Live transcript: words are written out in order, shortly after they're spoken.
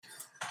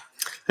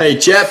Hey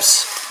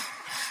chaps,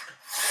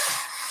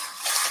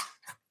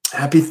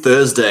 happy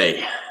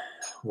Thursday.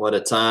 What a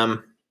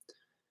time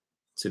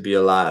to be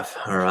alive.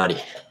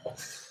 Alrighty.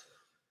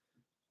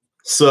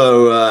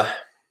 So I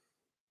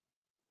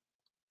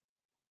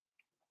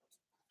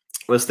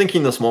was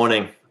thinking this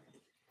morning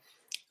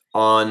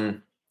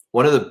on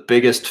one of the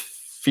biggest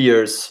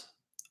fears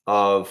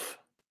of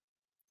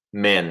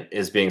men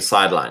is being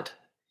sidelined.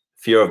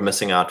 Fear of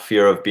missing out,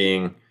 fear of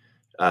being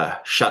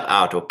shut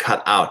out or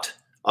cut out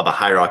of a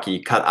hierarchy,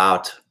 cut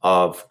out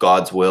of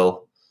God's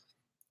will.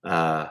 We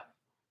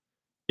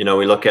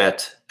look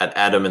at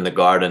Adam in the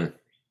garden,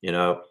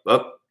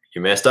 oh,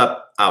 you messed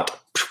up, out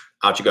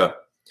you go.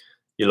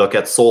 You look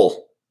at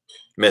Saul,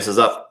 messes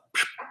up,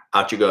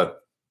 out you go.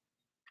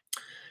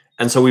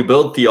 And so we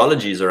build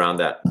theologies around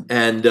that.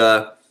 And,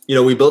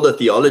 we build a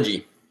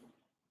theology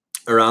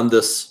around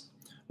this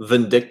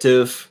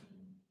vindictive,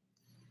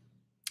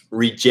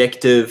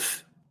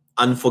 rejective,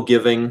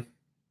 unforgiving,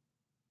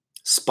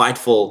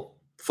 spiteful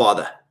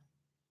father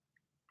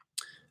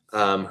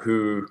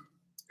who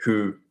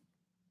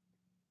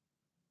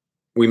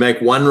we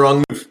make one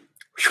wrong move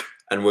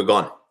and we're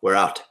gone, we're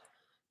out,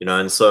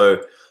 and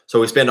so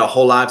we spend our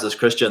whole lives as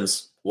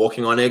Christians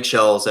walking on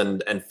eggshells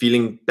and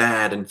feeling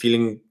bad and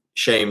feeling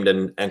shamed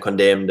and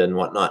condemned and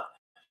whatnot.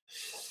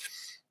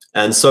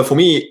 And so for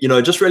me,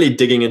 just really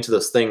digging into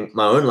this thing,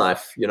 my own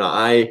life,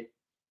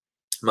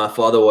 my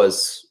father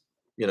was,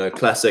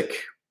 classic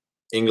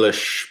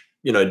English,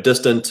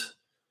 distant.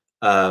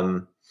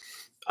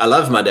 I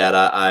love my dad.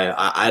 I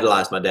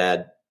idolized my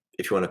dad,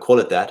 if you want to call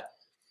it that.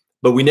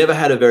 But we never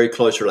had a very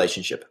close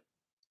relationship.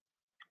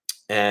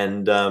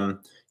 And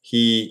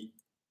he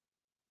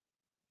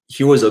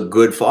was a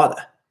good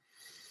father.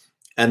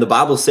 And the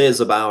Bible says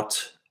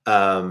about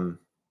our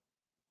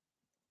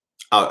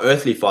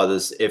earthly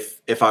fathers,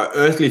 if our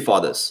earthly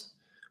fathers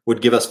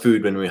would give us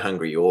food when we're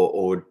hungry,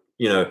 or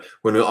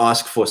when we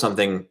ask for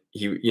something,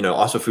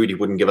 ask for food, he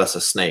wouldn't give us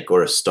a snake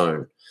or a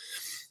stone.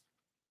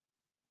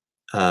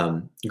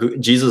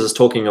 Jesus is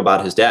talking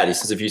about his dad. He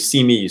says, if you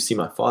see me, you see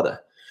my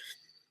father.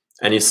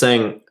 And he's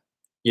saying,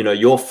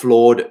 your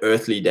flawed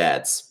earthly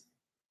dads,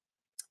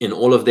 in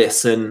all of their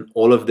sin,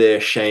 all of their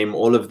shame,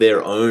 all of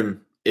their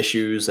own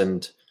issues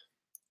and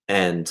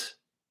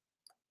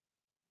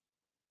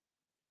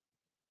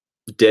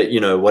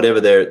whatever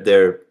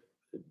their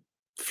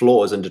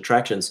flaws and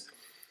detractions,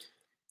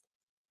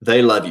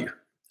 they love you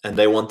and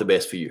they want the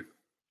best for you.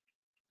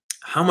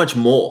 How much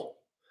more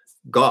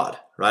God,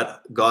 right?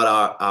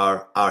 God,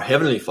 our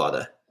Heavenly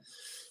Father,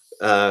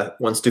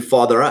 wants to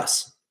father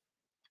us.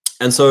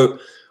 And so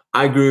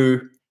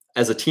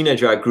as a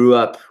teenager, I grew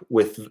up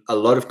with a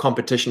lot of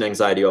competition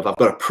anxiety of, I've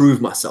got to prove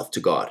myself to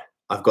God.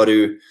 I've got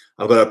to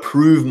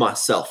prove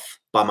myself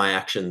by my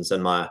actions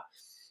and my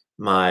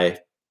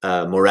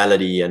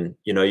morality. And,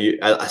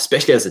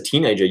 especially as a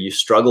teenager, you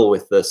struggle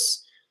with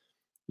this,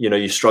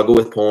 you struggle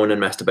with porn and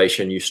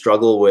masturbation. You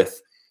struggle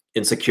with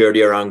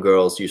insecurity around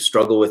girls. You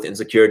struggle with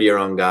insecurity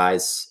around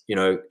guys.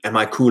 Am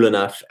I cool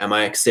enough? Am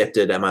I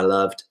accepted? Am I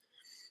loved?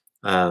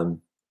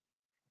 And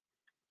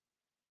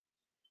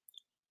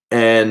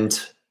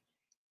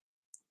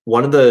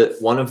one of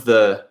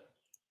the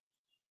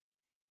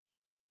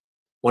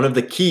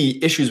key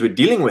issues we're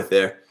dealing with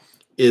there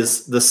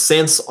is the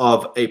sense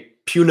of a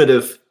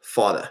punitive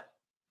father.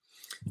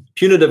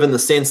 Punitive in the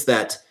sense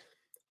that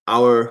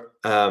our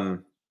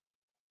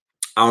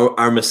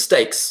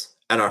mistakes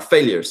and our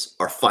failures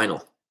are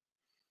final.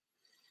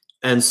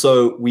 And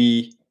so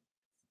we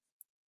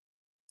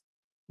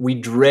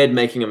dread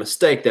making a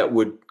mistake that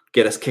would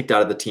get us kicked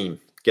out of the team,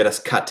 get us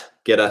cut,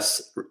 get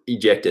us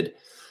ejected.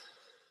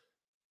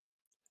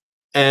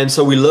 And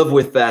so we live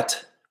with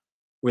that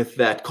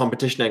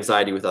competition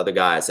anxiety with other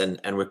guys, and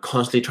we're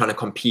constantly trying to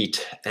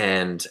compete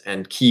and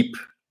keep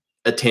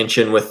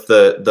attention with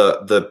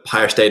the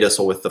higher status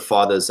or with the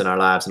fathers in our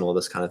lives and all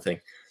this kind of thing.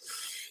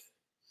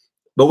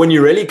 But when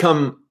you really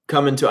come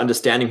into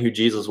understanding who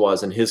Jesus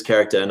was and his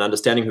character, and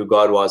understanding who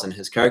God was and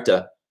his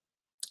character,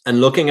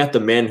 and looking at the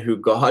men who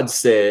God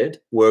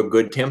said were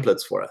good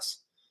templates for us.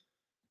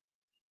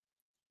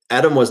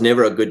 Adam was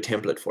never a good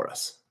template for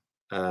us.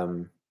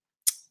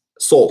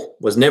 Saul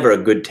was never a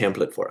good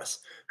template for us.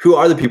 Who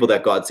are the people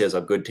that God says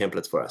are good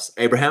templates for us?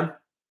 Abraham,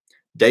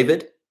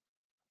 David,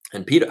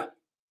 and Peter,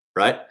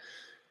 right?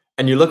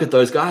 And you look at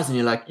those guys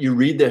and you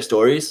read their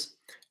stories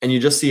and you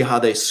just see how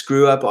they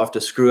screw up after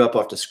screw up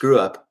after screw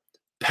up,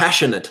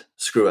 passionate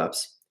screw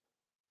ups.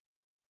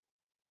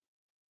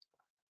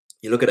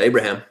 You look at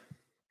Abraham,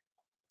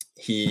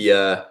 he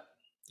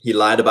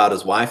lied about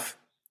his wife.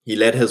 He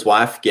let his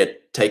wife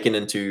get taken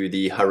into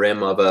the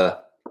harem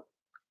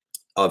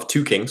of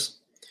two kings.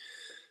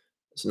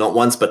 So not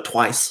once, but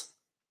twice.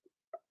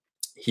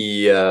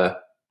 He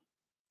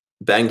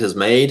banged his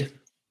maid.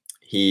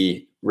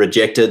 He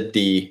rejected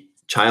the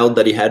child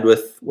that he had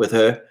with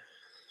her.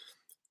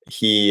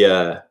 He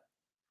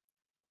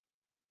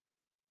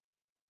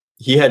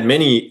had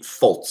many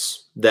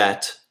faults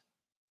that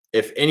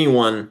if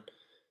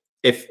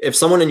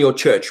someone in your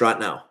church right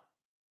now,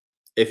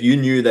 if you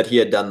knew that he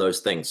had done those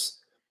things,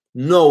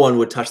 no one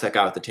would touch that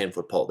guy with the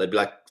 10-foot pole. They'd be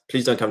like,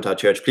 please don't come to our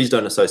church. Please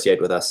don't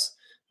associate with us.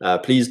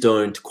 Please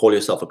don't call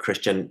yourself a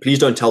Christian. Please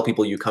don't tell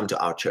people you come to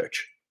our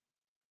church.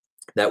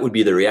 That would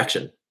be the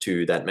reaction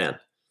to that man.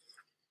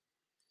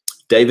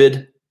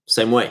 David,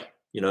 same way,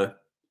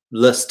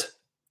 list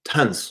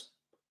tons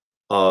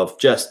of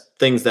just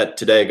things that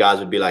today guys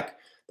would be like,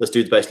 this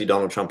dude's basically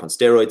Donald Trump on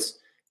steroids,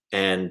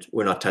 and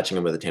we're not touching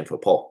him with a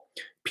 10-foot pole.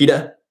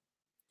 Peter,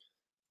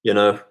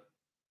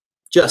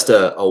 just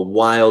a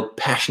wild,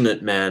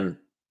 passionate man.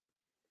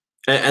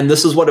 And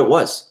this is what it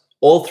was.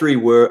 All three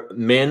were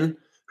men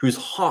whose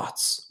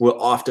hearts were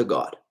after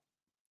God.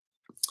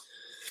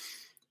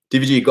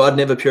 DVG, God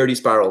never purity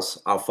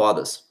spirals our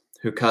fathers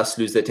who cuss,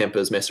 lose their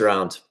tempers, mess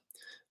around,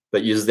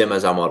 but uses them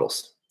as our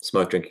models.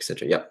 Smoke, drink,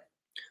 etc. Yep.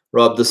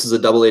 Rob, this is a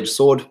double-edged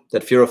sword.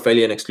 That fear of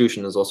failure and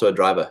exclusion is also a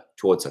driver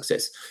towards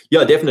success.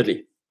 Yeah,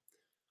 definitely.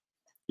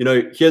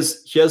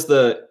 Here's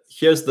the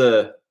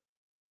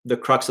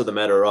crux of the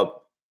matter, Rob.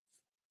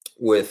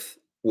 With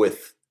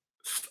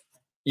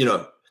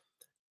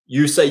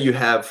you say you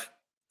have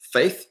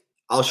faith.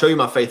 I'll show you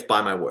my faith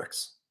by my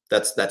works.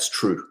 That's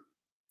true.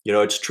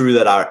 It's true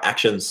that our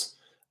actions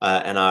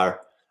and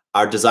our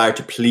desire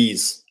to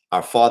please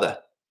our Father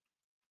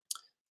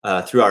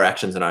through our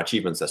actions and our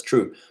achievements, that's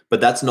true.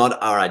 But that's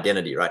not our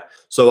identity, right?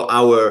 So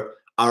our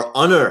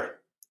honor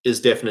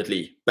is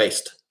definitely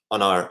based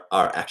on our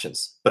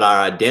actions, but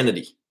our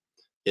identity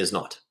is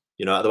not.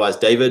 Otherwise,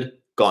 David,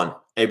 gone.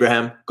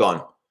 Abraham,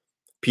 gone.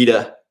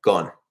 Peter,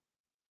 gone.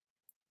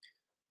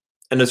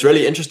 And it's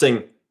really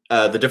interesting,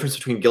 the difference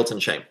between guilt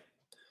and shame.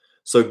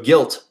 So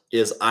guilt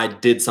is I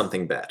did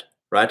something bad,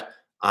 right?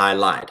 I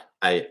lied.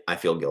 I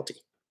feel guilty.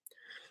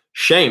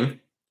 Shame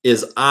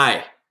is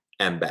I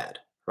am bad,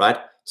 right?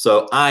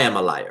 So I am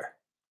a liar.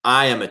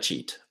 I am a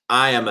cheat.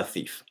 I am a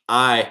thief.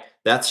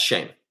 That's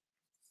shame.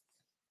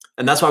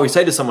 And that's why we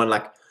say to someone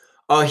like,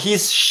 oh,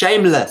 he's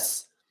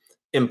shameless,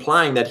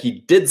 implying that he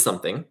did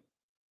something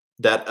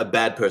that a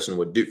bad person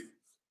would do.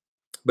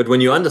 But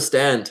when you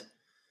understand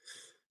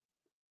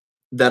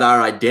that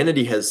our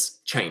identity has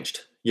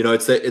changed,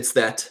 it's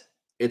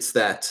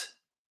that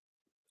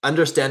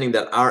understanding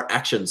that our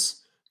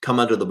actions come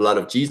under the blood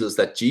of Jesus,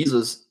 that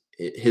Jesus,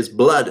 his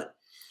blood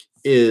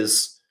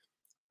is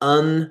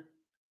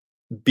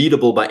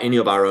unbeatable by any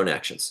of our own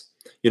actions.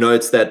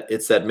 It's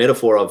that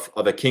metaphor of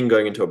a king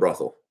going into a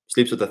brothel,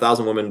 sleeps with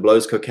 1,000 women,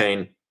 blows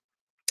cocaine,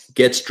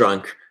 gets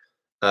drunk,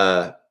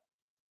 comes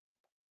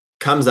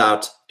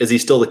out. Is he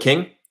still the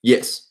king?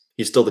 Yes,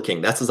 he's still the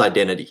king. That's his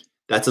identity.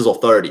 That's his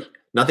authority.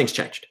 Nothing's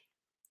changed.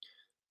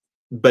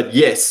 But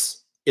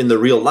yes, in the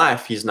real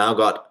life, he's now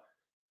got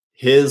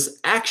his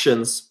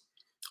actions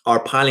are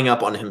piling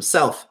up on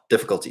himself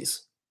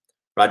difficulties,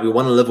 right? We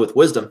want to live with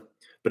wisdom,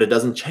 but it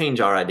doesn't change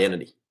our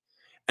identity.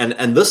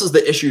 And this is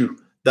the issue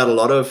that a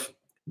lot of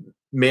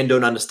men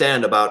don't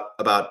understand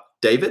about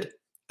David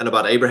and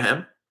about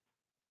Abraham,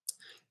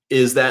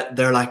 is that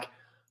they're like,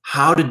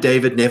 how did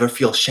David never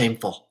feel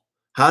shameful?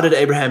 How did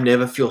Abraham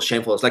never feel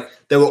shameful? It's like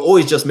they were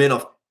always just men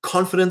of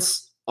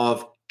confidence,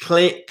 of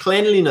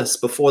cleanliness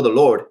before the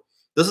Lord.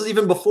 This is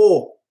even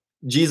before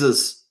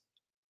Jesus,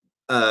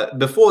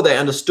 before they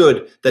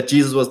understood that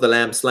Jesus was the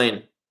lamb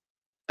slain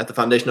at the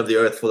foundation of the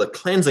earth for the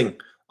cleansing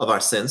of our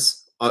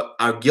sins,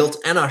 our guilt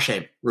and our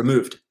shame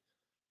removed.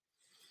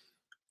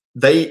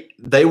 They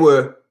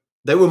were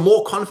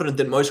more confident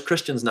than most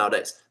Christians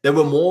nowadays. They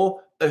were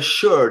more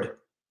assured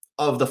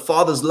of the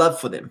Father's love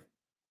for them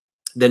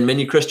than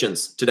many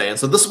Christians today. And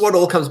so this is what it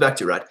all comes back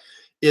to, right?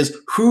 Is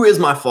who is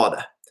my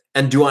Father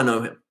and do I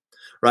know him,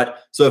 right?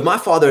 So if my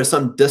Father is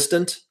some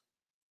distant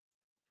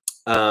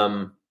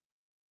border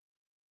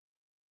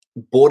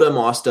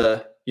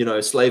master,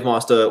 slave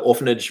master,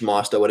 orphanage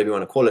master, whatever you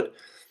want to call it,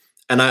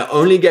 and I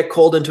only get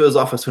called into his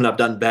office when I've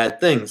done bad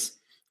things,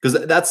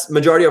 because that's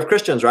majority of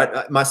Christians,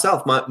 right?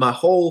 Myself, my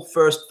whole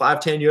first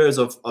 5-10 years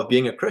of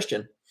being a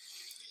Christian,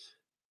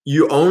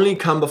 you only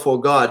come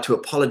before God to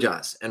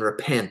apologize and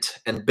repent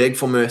and beg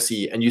for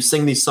mercy. And you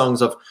sing these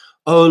songs of,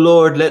 oh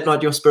Lord, let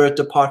not your spirit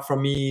depart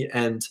from me.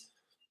 And,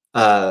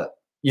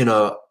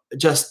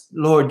 just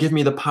Lord, give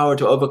me the power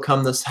to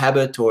overcome this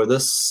habit or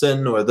this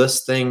sin or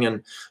this thing.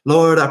 And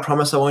Lord, I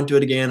promise I won't do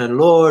it again. And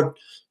Lord,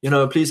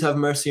 please have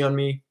mercy on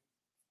me.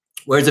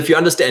 Whereas if you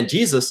understand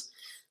Jesus,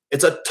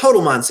 it's a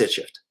total mindset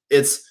shift.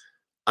 It's,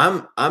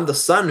 I'm the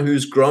son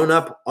who's grown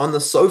up on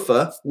the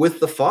sofa with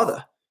the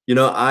Father.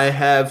 I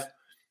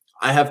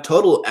have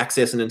total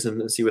access and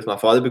intimacy with my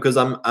Father because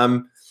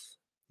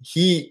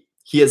he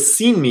has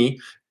seen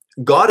me.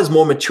 God is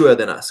more mature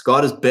than us.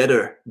 God is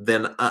better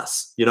than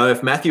us.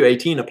 If Matthew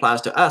 18 applies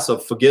to us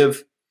of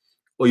forgive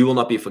or you will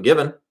not be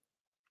forgiven,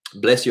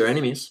 bless your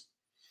enemies,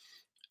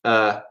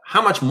 how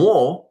much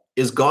more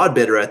is God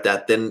better at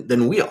that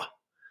than we are?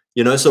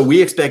 So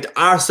we expect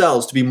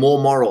ourselves to be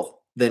more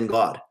moral than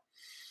God.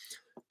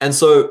 And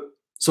so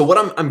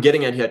what I'm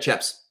getting at here,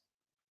 chaps,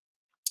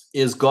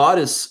 is God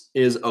is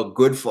a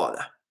good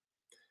Father.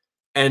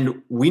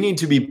 And we need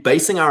to be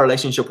basing our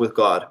relationship with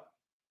God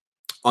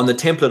on the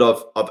template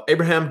of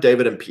Abraham,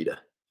 David, and Peter.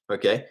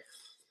 Okay.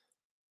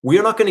 we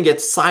are not going to get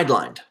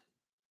sidelined.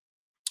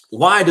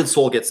 Why did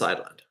Saul get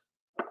sidelined?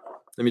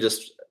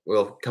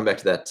 We'll come back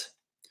to that.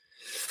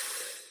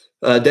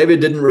 David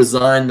didn't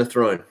resign the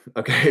throne.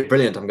 Okay,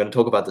 brilliant. I'm going to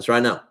talk about this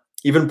right now.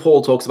 Even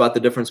Paul talks about the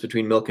difference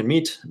between milk and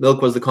meat.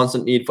 Milk was the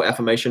constant need for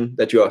affirmation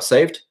that you are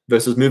saved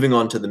versus moving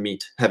on to the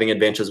meat, having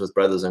adventures with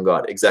brothers and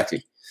God.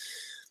 Exactly.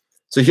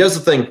 So here's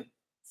the thing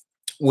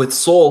with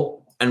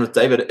Saul and with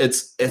David.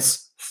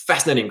 It's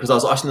fascinating because I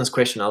was asking this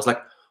question. I was like,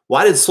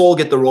 why did Saul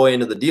get the raw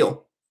end of the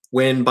deal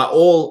when by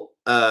all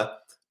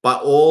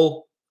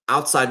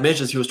outside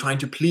measures he was trying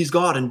to please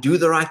God and do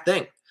the right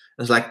thing? And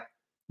it's like,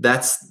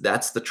 that's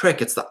the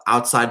trick. It's the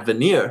outside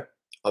veneer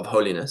of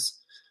holiness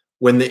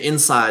when the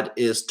inside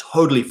is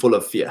totally full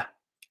of fear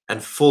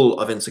and full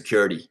of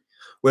insecurity.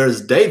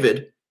 Whereas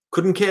David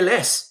couldn't care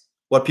less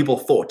what people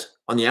thought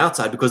on the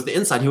outside, because the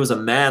inside, he was a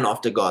man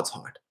after God's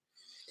heart.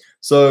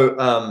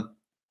 So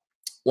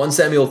 1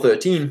 Samuel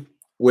 13,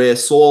 where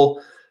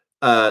Saul,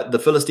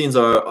 the Philistines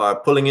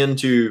are pulling in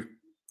to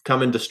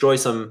come and destroy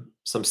some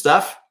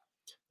stuff.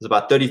 There's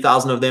about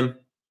 30,000 of them.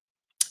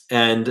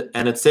 And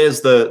it says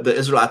the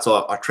Israelites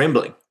are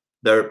trembling.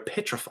 They're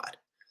petrified,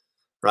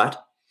 right?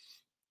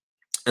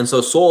 And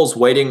so Saul's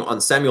waiting on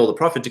Samuel the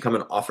prophet to come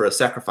and offer a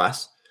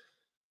sacrifice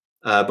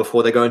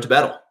before they go into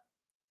battle.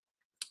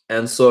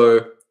 And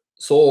so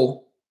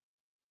Saul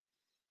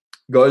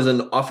goes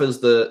and offers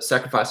the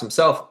sacrifice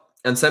himself.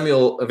 And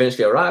Samuel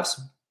eventually arrives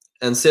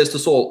and says to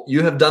Saul,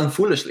 "You have done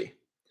foolishly.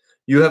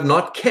 You have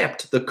not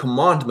kept the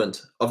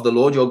commandment of the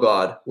Lord your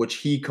God, which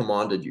he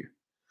commanded you.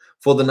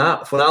 For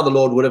now the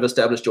Lord would have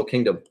established your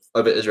kingdom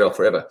over Israel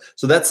forever."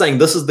 So that's saying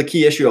this is the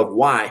key issue of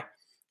why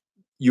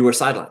you were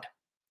sidelined.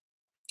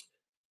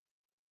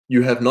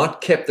 You have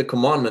not kept the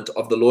commandment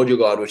of the Lord your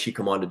God, which he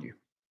commanded you.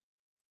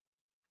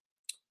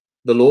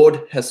 The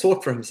Lord has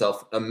sought for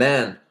himself a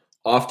man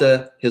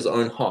after his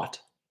own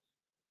heart.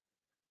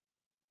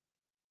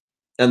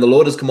 And the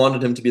Lord has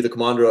commanded him to be the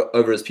commander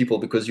over his people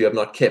because you have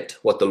not kept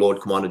what the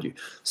Lord commanded you.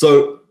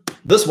 So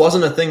this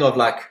wasn't a thing of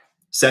like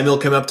Samuel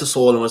came up to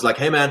Saul and was like,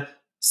 "Hey man,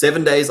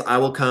 7 days I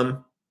will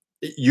come.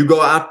 You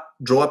go out,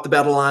 draw up the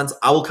battle lines.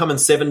 I will come in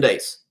 7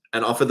 days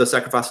and offer the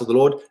sacrifice of the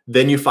Lord.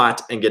 Then you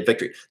fight and get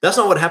victory." That's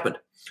not what happened.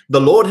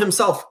 The Lord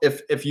himself,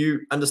 if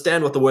you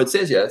understand what the word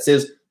says here, it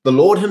says the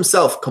Lord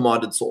himself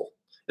commanded Saul.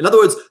 In other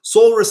words,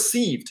 Saul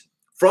received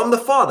from the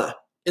Father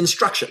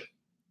instruction,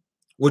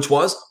 which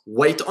was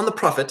wait on the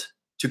prophet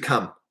to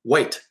come.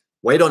 Wait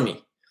on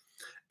me.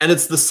 And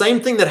it's the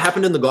same thing that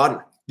happened in the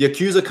garden. The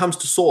accuser comes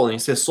to Saul and he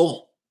says,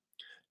 "Saul,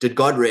 did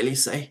God really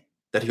say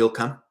that he'll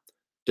come?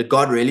 Did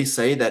God really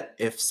say that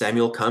if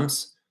Samuel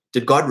comes,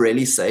 did God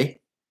really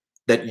say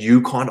that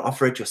you can't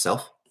offer it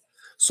yourself?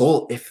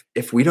 Saul,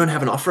 if we don't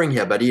have an offering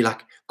here, buddy,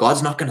 like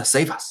God's not going to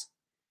save us."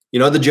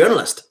 You know, the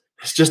journalist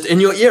is just in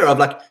your ear of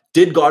like,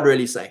 did God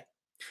really say?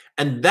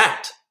 And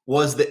that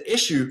was the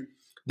issue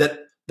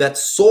that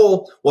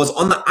Saul was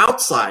on the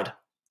outside.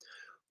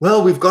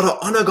 Well, we've got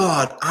to honor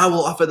God. I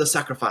will offer the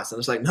sacrifice. And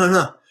it's like,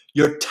 no,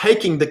 you're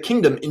taking the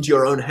kingdom into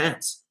your own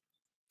hands.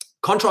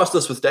 Contrast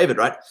this with David,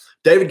 right?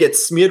 David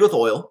gets smeared with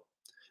oil.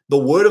 The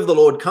word of the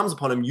Lord comes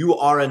upon him. You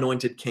are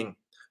anointed king.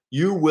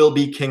 You will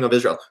be king of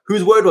Israel.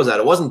 Whose word was that?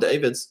 It wasn't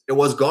David's. It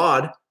was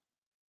God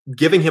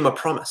giving him a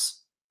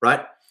promise,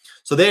 right?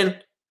 So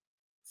then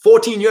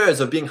 14 years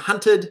of being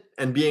hunted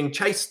and being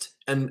chased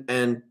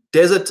and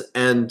desert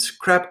and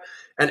crap.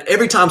 And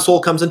every time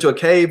Saul comes into a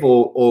cave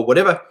or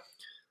whatever,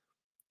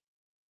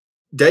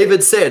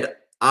 David said,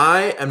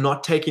 "I am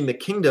not taking the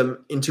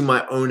kingdom into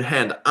my own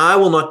hand. I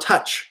will not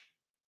touch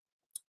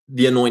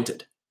the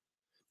anointed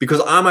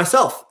because I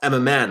myself am a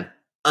man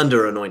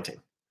under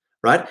anointing."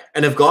 Right?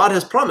 And if God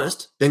has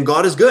promised, then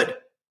God is good.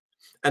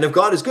 And if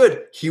God is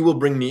good, he will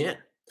bring me in.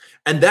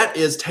 And that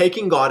is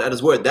taking God at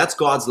his word. That's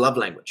God's love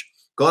language.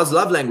 God's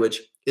love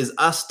language is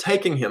us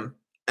taking him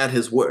at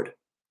his word.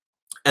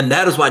 And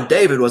that is why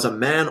David was a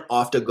man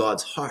after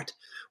God's heart.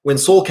 When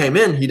Saul came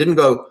in, he didn't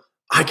go,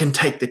 "I can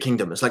take the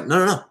kingdom." It's like,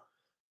 no.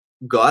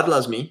 God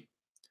loves me.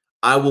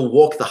 I will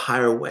walk the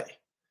higher way.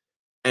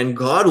 And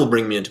God will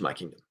bring me into my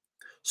kingdom.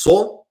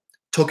 Saul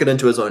took it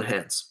into his own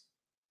hands.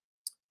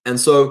 And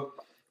so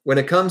when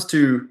it comes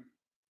to,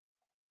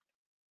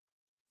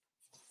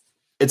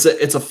 it's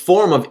a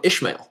form of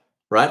Ishmael,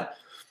 right?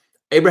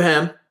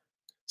 Abraham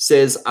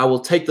says, "I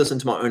will take this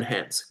into my own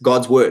hands."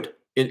 God's word.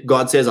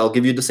 God says, "I'll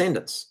give you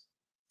descendants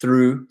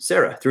through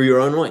Sarah, through your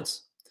own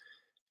loins."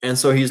 And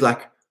so he's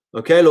like,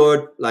 "Okay,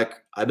 Lord,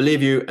 like I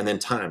believe you." And then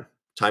time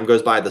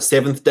goes by. The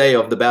 7th day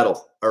of the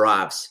battle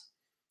arrives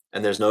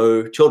and there's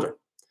no children.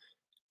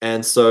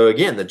 And so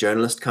again, the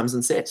journalist comes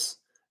and says,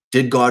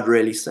 "Did God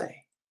really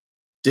say?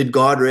 Did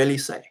God really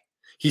say?"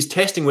 He's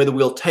testing whether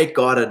we'll take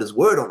God at his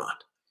word or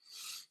not.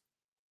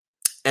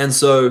 And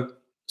so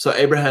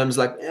Abraham's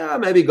like, "Yeah,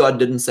 maybe God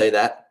didn't say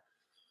that."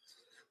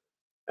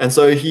 And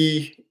so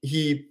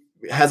he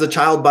has a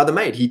child by the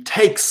maid. He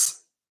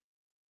takes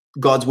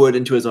God's word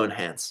into his own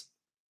hands.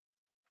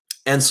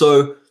 And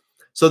so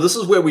this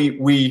is where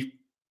we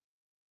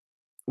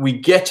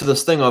get to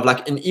this thing of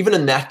like, and even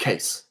in that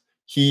case,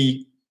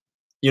 he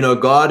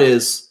God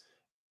is,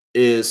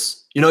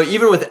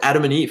 even with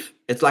Adam and Eve,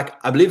 it's like,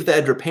 I believe if they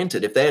had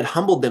repented, if they had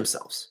humbled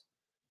themselves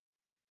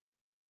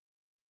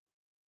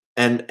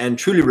and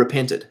truly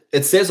repented.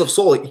 It says of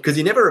Saul, because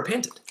he never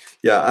repented.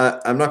 Yeah,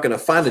 I'm not going to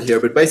find it here,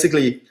 but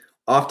basically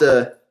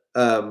after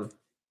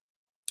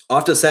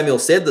Samuel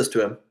said this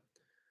to him,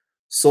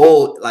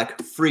 Saul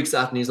like freaks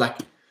out and he's like,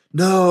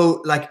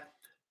 no, like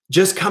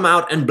just come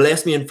out and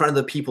bless me in front of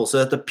the people so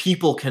that the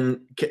people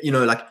can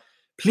like,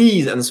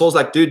 please. And Saul's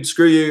like, dude,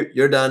 screw you.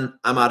 You're done.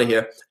 I'm out of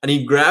here. And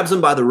he grabs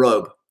him by the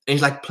robe and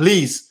he's like,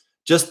 please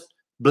just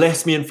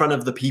bless me in front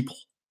of the people.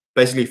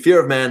 Basically fear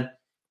of man,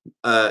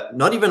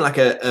 not even like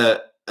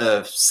a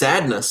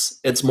sadness.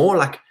 It's more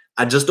like,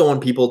 I just don't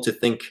want people to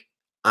think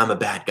I'm a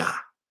bad guy.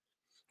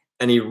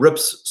 And he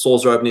rips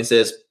Saul's robe and he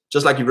says,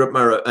 just like you ripped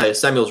my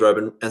Samuel's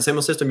robe. And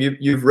Samuel says to him,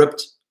 you've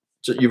ripped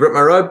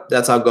my robe.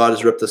 That's how God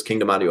has ripped this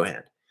kingdom out of your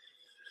hand.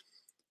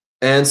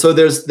 And so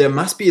there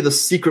must be the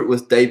secret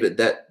with David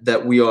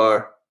that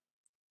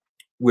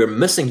we're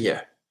missing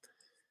here,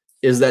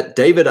 is that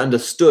David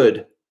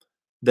understood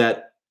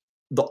that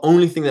the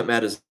only thing that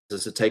matters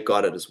is to take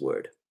God at his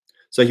word.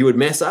 So he would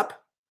mess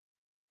up,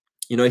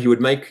 he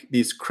would make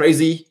these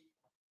crazy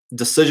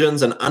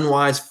decisions and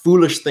unwise,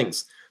 foolish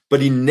things,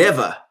 but he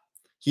never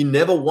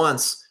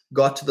once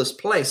got to this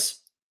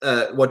place.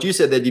 What you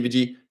said there,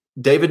 DVG,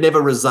 David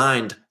never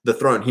resigned the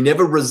throne. He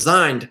never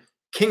resigned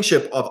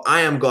kingship of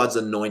I am God's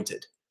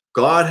anointed.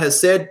 God has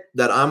said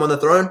that I'm on the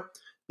throne.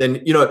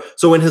 Then,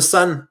 so when his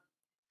son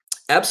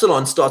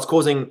Absalom starts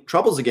causing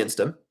troubles against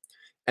him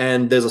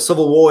and there's a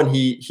civil war and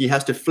he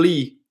has to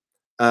flee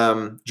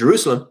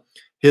Jerusalem,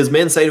 his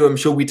men say to him,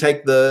 should we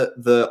take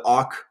the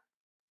ark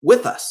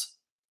with us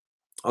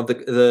of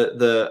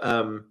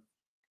the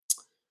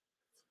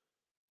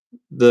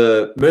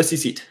mercy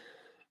seat,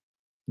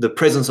 the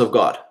presence of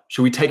God?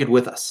 Should we take it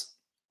with us?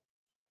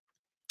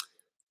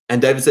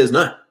 And David says,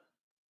 no.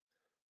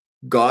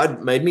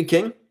 God made me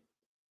king,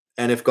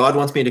 and if God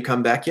wants me to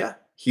come back here,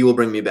 he will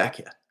bring me back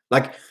here.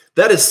 Like,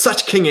 that is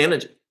such king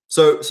energy.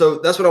 So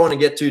that's what I want to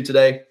get to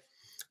today,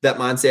 that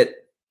mindset.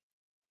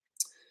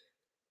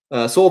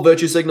 Saul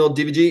virtue signaled,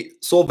 DVG.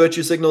 Saul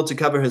virtue signaled to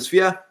cover his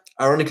fear.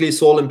 Ironically,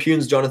 Saul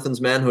impugns Jonathan's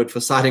manhood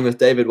for siding with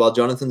David, while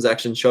Jonathan's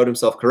action showed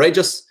himself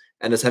courageous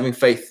and as having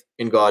faith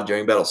in God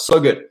during battle. So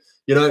good.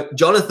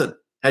 Jonathan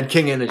had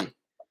king energy.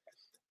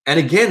 And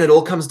again, it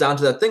all comes down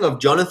to that thing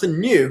of Jonathan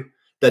knew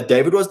that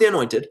David was the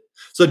anointed.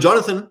 So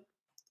Jonathan,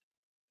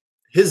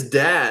 his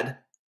dad,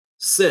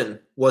 sin,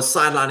 was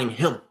sidelining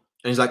him.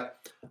 And he's like,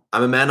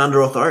 I'm a man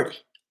under authority.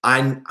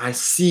 I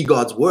see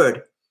God's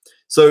word.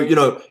 So,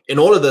 in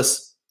all of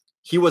this,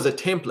 he was a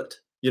template.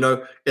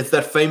 It's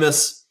that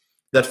famous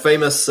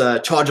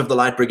Charge of the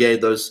Light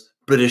Brigade, those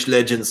British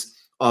legends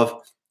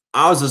of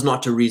ours is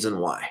not to reason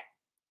why.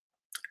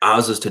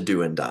 Ours is to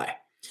do and die.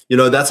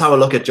 That's how I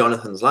look at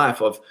Jonathan's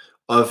life of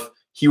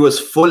he was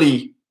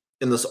fully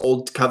in this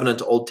Old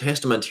Covenant, Old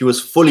Testament, he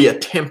was fully a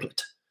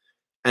template.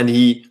 And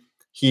he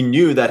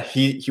knew that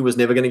he was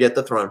never going to get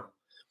the throne,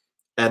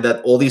 and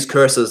that all these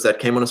curses that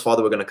came on his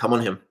father were going to come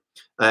on him.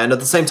 And at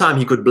the same time,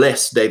 he could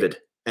bless David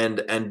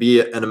and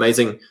be an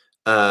amazing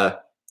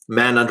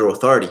man under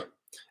authority.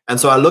 And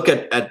so I look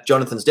at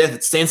Jonathan's death,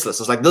 it's senseless.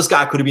 It's like, this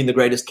guy could have been the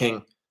greatest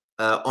king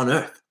on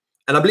earth.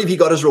 And I believe he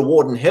got his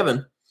reward in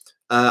heaven.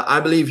 I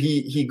believe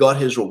he got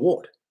his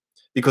reward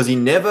because he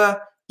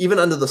never, even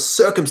under the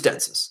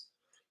circumstances,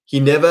 he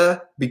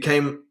never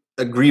became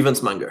a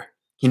grievance monger.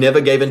 He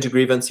never gave in to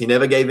grievance. He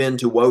never gave in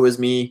to woe is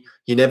me.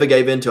 He never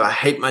gave in to I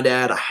hate my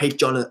dad. I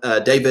hate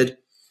David.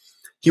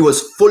 He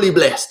was fully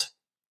blessed,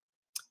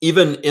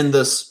 even in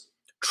this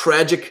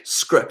tragic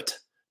script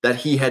that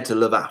he had to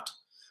live out.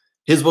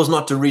 His was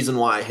not to reason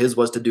why. His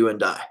was to do and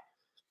die.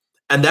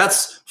 And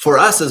that's for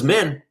us as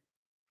men.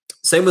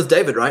 Same with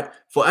David, right?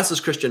 For us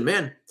as Christian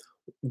men,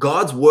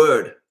 God's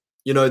word,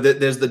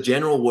 there's the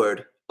general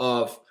word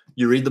of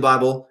you read the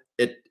Bible,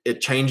 it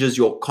changes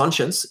your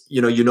conscience.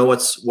 You know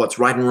what's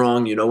right and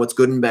wrong. You know what's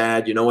good and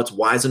bad. You know what's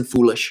wise and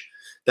foolish.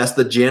 That's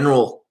the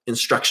general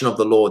instruction of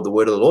the Lord, the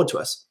word of the Lord to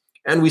us.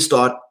 And we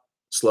start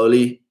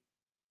slowly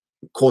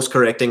course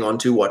correcting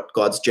onto what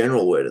God's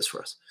general word is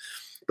for us.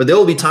 But there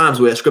will be times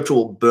where scripture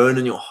will burn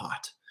in your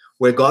heart,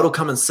 where God will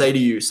come and say to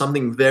you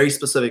something very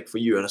specific for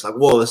you. And it's like,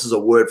 whoa, this is a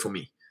word for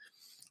me,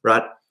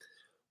 right?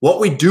 What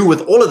we do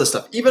with all of this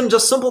stuff, even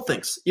just simple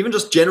things, even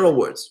just general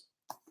words,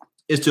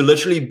 is to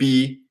literally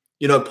be,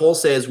 Paul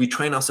says we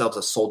train ourselves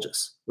as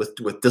soldiers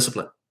with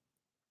discipline.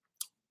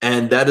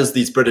 And that is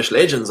these British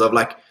legends of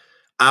like,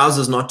 ours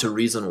is not to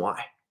reason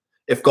why.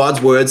 If God's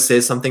word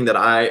says something that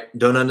I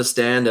don't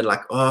understand and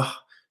like, oh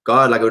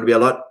God, like it would be a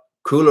lot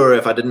cooler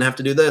if I didn't have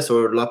to do this,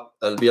 or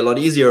it'd be a lot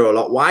easier or a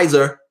lot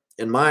wiser,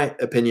 in my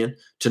opinion,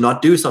 to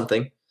not do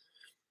something.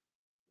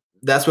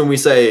 That's when we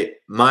say,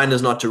 mine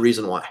is not to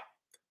reason why.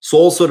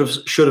 Saul sort of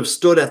should have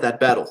stood at that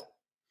battle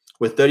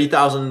with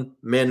 30,000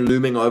 men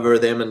looming over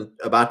them and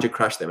about to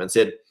crush them and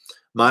said,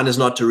 mine is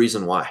not to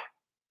reason why.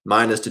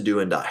 Mine is to do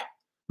and die.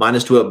 Mine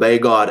is to obey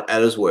God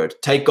at his word.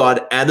 Take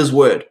God at his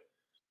word.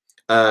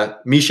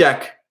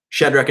 Meshach,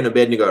 Shadrach, and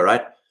Abednego,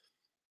 right?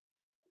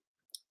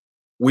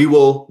 we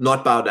will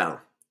not bow down.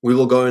 We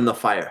will go in the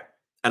fire,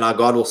 and our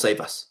God will save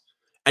us.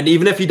 And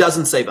even if he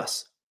doesn't save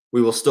us,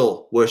 we will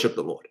still worship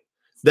the Lord.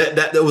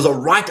 That there was a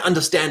right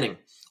understanding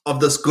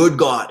of this good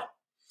God.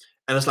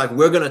 And it's like,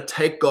 we're going to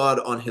take God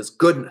on his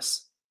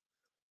goodness.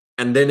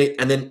 And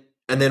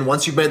then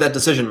once you've made that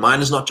decision,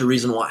 mine is not to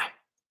reason why.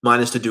 Mine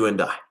is to do and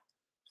die.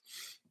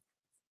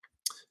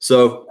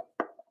 So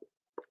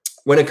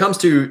when it comes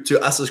to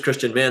us as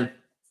Christian men,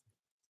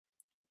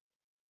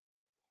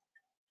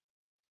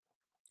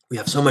 we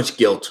have so much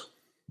guilt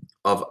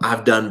of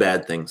I've done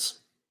bad things.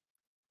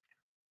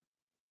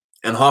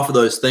 And half of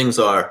those things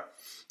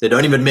they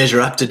don't even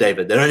measure up to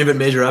David. They don't even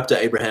measure up to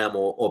Abraham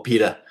or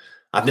Peter.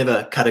 I've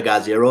never cut a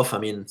guy's ear off. I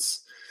mean,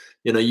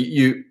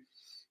 you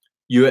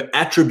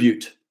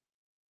attribute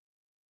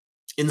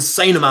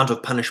insane amount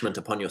of punishment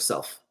upon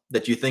yourself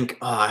that you think,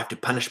 oh, I have to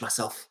punish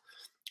myself.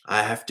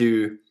 I have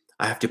to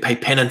pay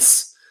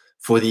penance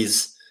for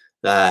these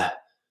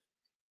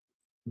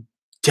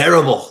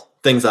terrible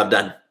things I've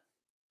done.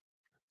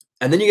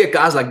 And then you get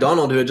guys like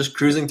Donald who are just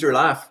cruising through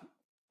life,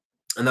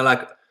 and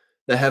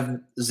they have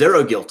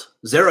zero guilt,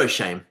 zero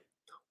shame.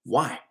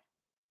 Why?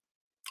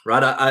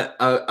 Right?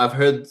 I've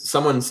heard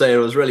someone say, it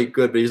was really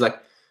good, but he's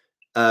like,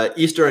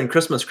 Easter and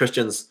Christmas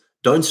Christians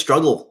don't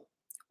struggle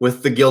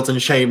with the guilt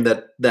and shame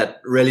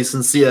that really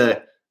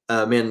sincere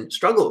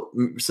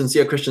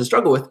Christians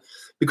struggle with,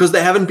 because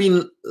they haven't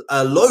been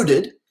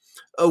loaded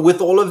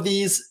with all of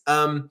these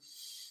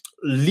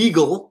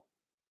legal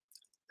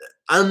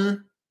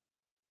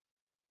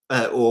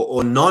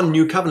or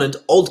non-new covenant,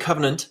 old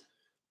covenant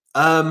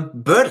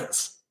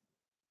burdens.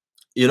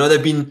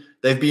 You've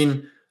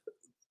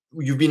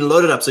been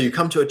loaded up. So you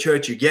come to a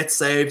church, you get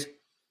saved,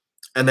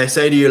 and they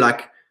say to you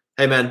like,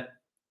 hey man,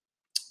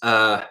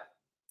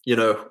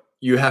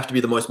 you have to be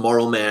the most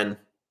moral man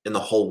in the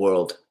whole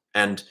world.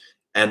 And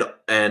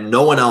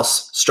no one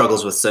else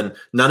struggles with sin.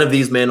 None of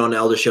these men on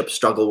eldership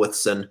struggle with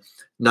sin.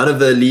 None of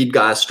the lead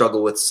guys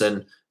struggle with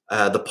sin.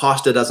 The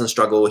pastor doesn't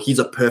struggle. He's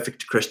a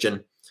perfect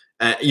Christian.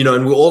 And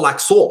we're all like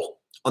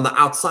Saul on the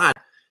outside.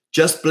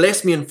 Just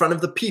bless me in front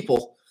of the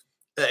people.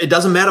 It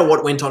doesn't matter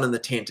what went on in the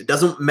tent. It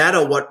doesn't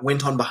matter what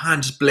went on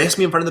behind. Just bless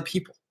me in front of the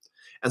people.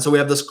 And so we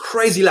have this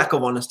crazy lack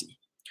of honesty,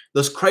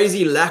 this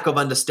crazy lack of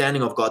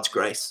understanding of God's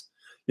grace.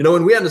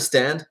 When we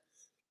understand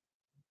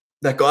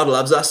that God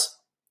loves us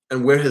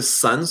and we're his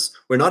sons,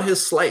 we're not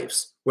his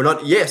slaves. We're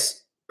not,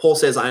 yes, Paul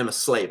says, I am a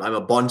slave. I'm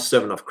a bond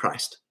servant of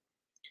Christ.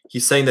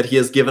 He's saying that he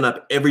has given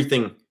up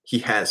everything he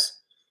has.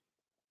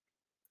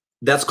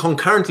 That's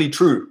concurrently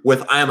true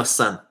with I am a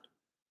son.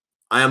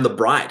 I am the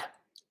bride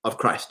of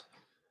Christ.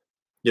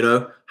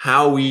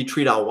 How we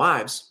treat our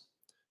wives,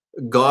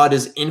 God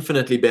is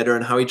infinitely better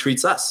in how he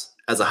treats us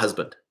as a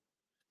husband.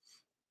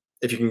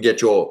 If you can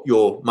get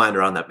your mind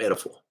around that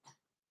metaphor.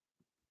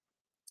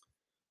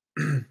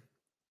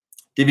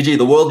 DVG,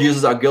 the world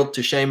uses our guilt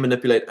to shame,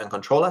 manipulate, and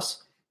control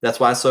us. That's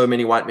why so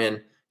many white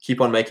men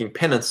keep on making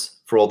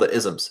penance for all the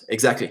isms.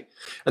 Exactly.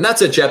 And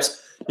that's it,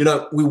 chaps.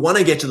 We want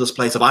to get to this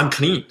place of I'm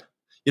clean.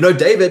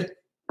 David,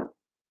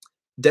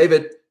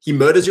 he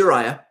murders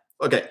Uriah.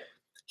 Okay.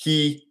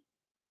 He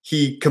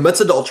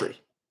commits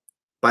adultery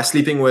by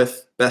sleeping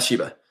with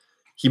Bathsheba.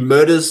 He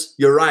murders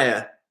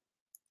Uriah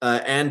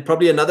and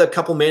probably another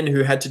couple men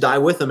who had to die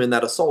with him in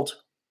that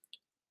assault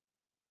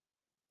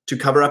to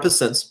cover up his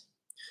sins.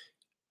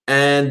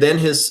 And then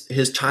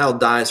his child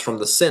dies from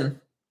the sin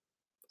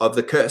of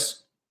the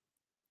curse.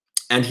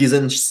 And he's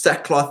in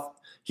sackcloth,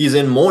 he's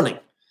in mourning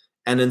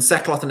and in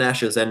sackcloth and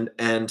ashes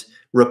and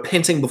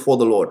repenting before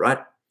the Lord, right?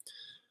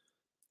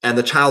 And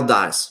the child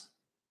dies.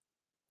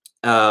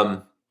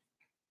 And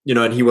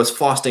he was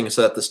fasting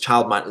so that this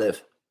child might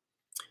live.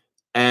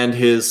 And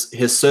his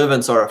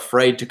servants are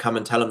afraid to come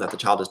and tell him that the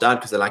child has died,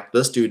 because they're like,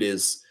 this dude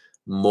is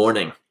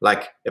mourning.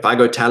 Like, if I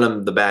go tell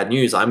him the bad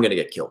news, I'm going to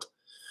get killed.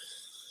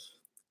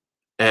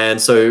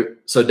 And so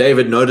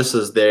David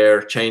notices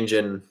their change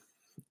in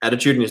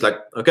attitude, and he's like,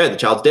 okay, the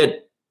child's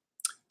dead.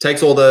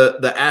 Takes all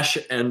the ash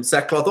and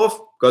sackcloth off,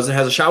 goes and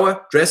has a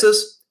shower,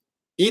 dresses,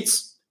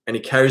 eats, and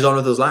he carries on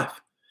with his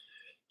life.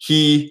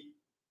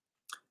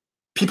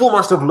 People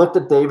must have looked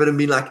at David and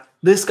been like,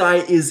 this guy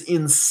is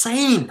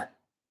insane.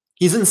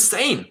 He's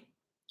insane.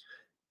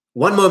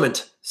 One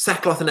moment,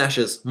 sackcloth and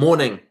ashes,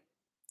 mourning,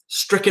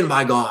 stricken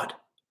by God.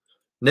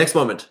 Next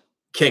moment,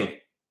 king,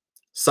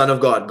 son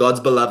of God, God's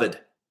beloved,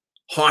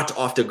 heart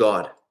after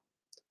God,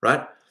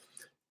 right?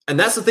 And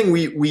that's the thing.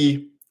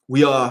 We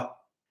are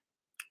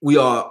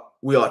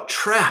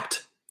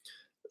trapped.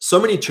 So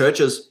many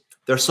churches,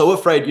 they're so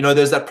afraid.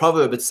 There's that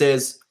proverb. It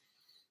says,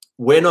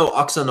 where no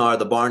oxen are,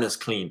 the barn is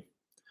clean.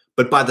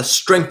 But by the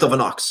strength of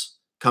an ox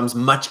comes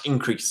much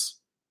increase.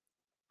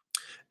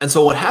 And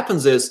so what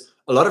happens is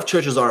a lot of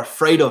churches are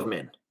afraid of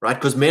men, right?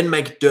 Because men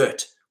make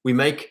dirt.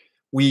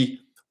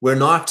 We're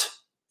not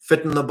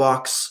fit in the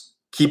box,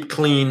 keep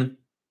clean,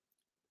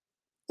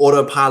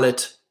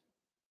 autopilot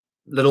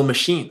little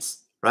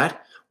machines, right?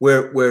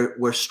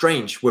 We're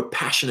strange, we're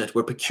passionate,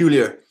 we're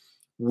peculiar,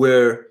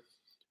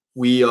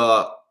 we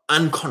are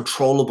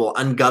uncontrollable,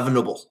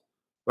 ungovernable,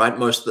 right?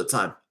 Most of the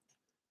time.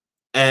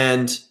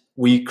 and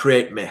we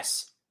create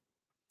mess.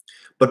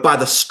 But by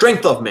the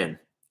strength of men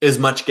is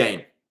much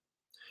gain.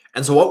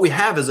 And so what we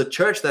have is a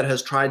church that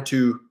has tried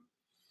to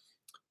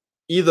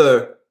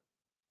either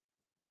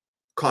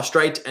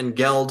castrate and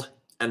geld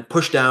and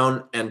push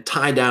down and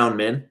tie down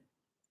men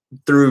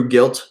through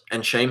guilt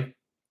and shame,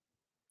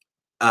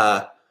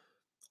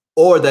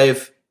 or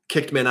they've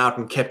kicked men out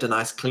and kept a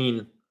nice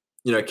clean,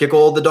 kick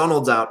all the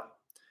Donalds out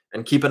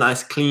and keep a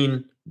nice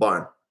clean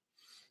barn.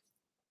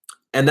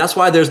 And that's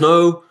why there's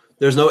no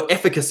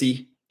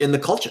efficacy in the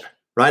culture,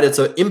 right? It's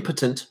an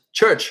impotent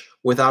church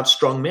without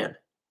strong men.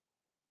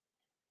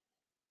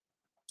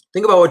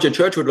 Think about what your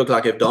church would look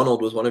like if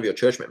Donald was one of your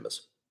church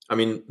members. I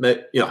mean,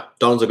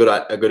 Donald's a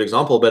good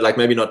example, but like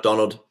maybe not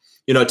Donald.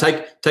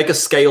 Take a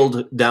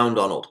scaled down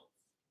Donald,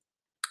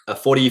 a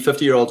 40,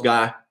 50-year-old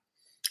guy.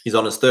 He's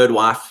on his third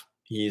wife.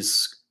 He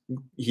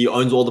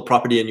owns all the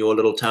property in your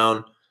little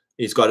town.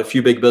 He's got a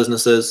few big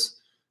businesses.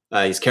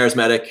 He's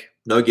charismatic,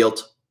 no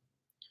guilt.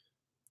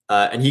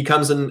 And he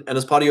comes in and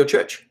is part of your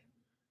church.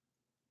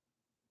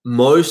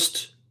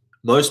 Most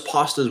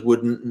pastors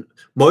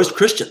most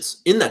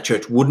Christians in that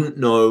church wouldn't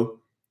know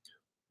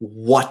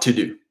what to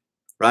do,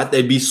 right?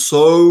 They'd be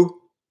so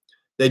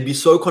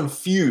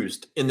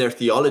confused in their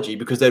theology,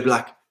 because they'd be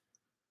like,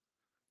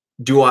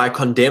 do I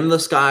condemn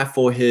this guy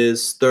for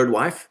his third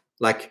wife?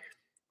 Like,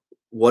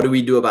 what do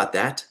we do about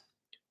that?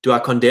 Do I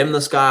condemn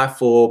this guy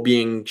for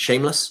being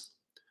shameless?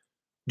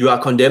 Do I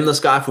condemn this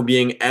guy for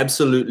being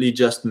absolutely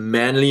just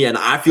manly? And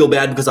I feel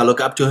bad because I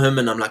look up to him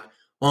and I'm like,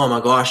 oh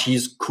my gosh,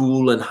 he's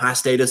cool and high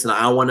status and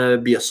I want to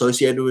be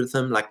associated with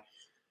him. Like,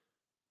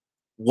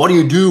 what do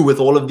you do with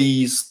all of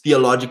these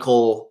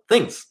theological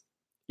things,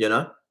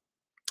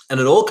 And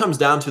it all comes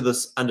down to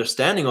this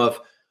understanding of,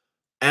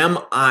 am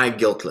I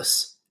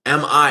guiltless?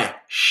 Am I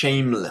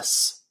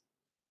shameless?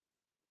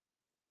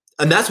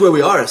 And that's where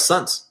we are as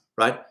sons,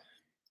 right?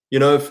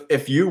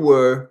 If you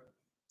were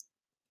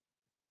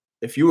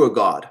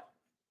God,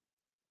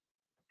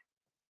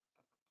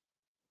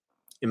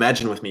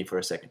 imagine with me for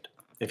a second,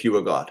 if you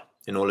were God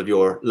in all of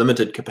your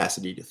limited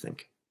capacity to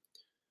think,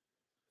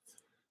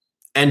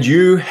 and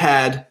you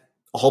had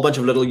a whole bunch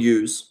of little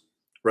yous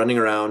running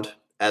around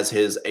as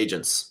his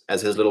agents,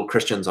 as his little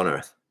Christians on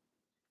earth,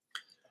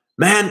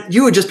 man,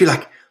 you would just be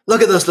like,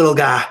 look at this little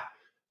guy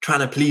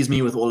trying to please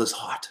me with all his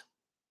heart.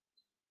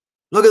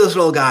 Look at this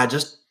little guy,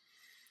 just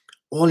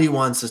all he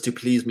wants is to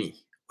please me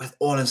with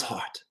all his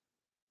heart.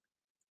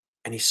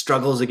 And he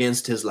struggles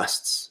against his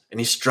lusts, and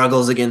he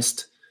struggles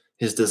against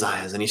his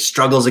desires, and he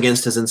struggles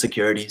against his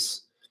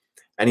insecurities,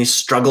 and he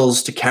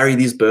struggles to carry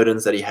these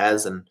burdens that he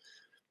has. And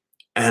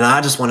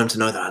I just want him to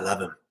know that I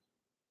love him.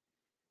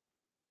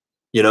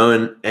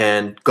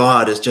 And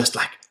God is just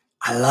like,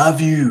 I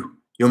love you.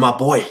 You're my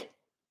boy.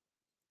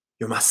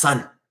 You're my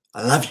son.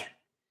 I love you.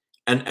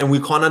 And we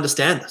can't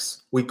understand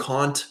this. We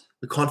can't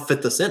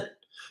fit this in.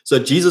 So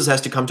Jesus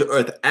has to come to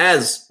earth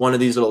as one of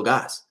these little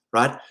guys,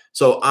 right?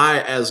 So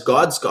I, as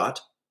God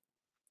Scott,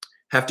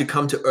 have to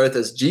come to earth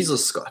as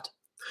Jesus Scott.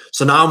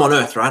 So now I'm on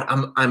earth, right?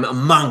 I'm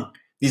among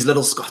these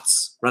little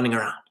Scots running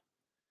around.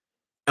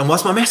 And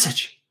what's my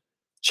message?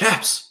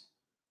 Chaps,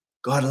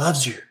 God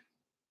loves you.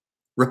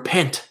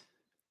 Repent.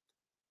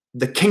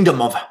 The kingdom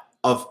of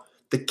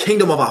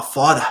our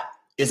Father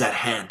is at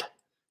hand.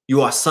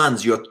 You are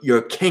sons.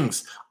 You're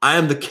kings. I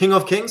am the King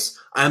of Kings.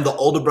 I am the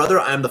older brother.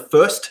 I am the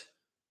first.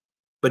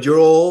 But you're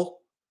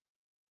all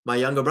my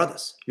younger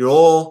brothers. You're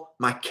all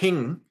my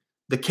king,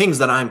 the kings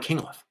that I am king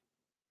of.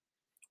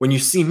 When you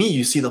see me,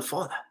 you see the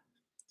Father.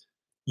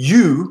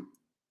 You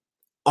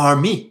are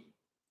me,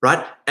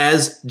 right?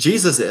 As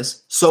Jesus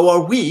is, so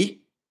are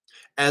we.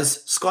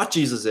 As Scott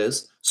Jesus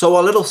is, so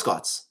are little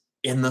Scots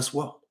in this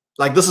world.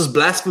 Like, this is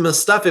blasphemous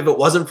stuff if it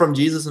wasn't from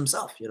Jesus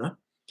himself,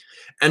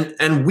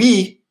 And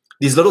we,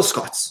 these little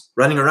Scots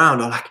running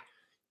around, are like,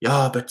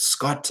 yeah, but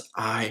Scott,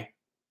 I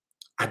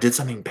did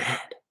something bad.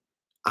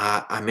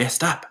 I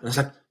messed up. And it's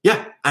like,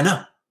 yeah, I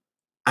know.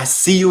 I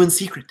see you in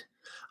secret.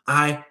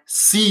 I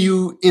see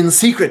you in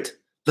secret,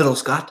 little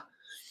Scott.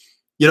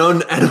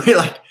 And we're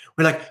like,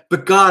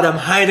 but God, I'm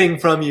hiding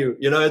from you.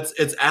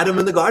 It's Adam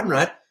in the garden,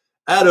 right?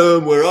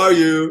 Adam, where are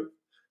you?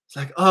 It's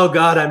like, oh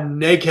God, I'm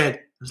naked.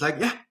 It's like,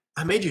 yeah,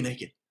 I made you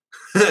naked.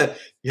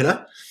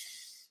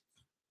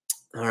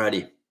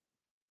 Alrighty.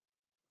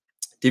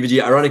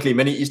 DVG, ironically,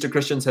 many Easter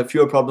Christians have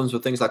fewer problems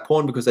with things like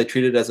porn because they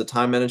treat it as a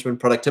time management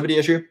productivity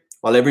issue,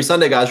 while every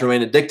Sunday guys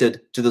remain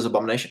addicted to this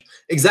abomination.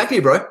 Exactly,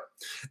 bro.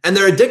 And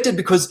they're addicted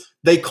because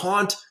they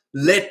can't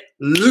let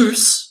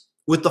loose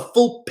with the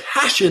full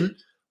passion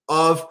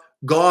of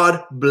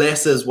God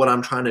blesses what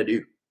I'm trying to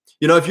do.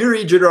 If you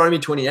read Deuteronomy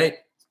 28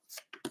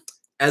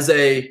 as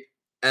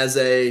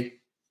a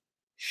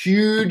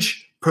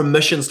huge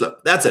permission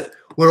slip, that's it.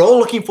 We're all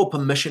looking for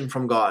permission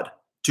from God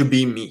to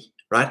be me,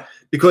 right?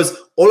 Because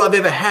all I've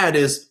ever had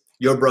is,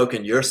 you're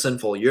broken, you're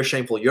sinful, you're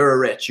shameful, you're a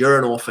wretch, you're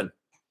an orphan.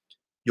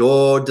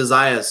 Your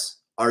desires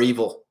are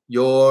evil.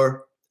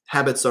 Your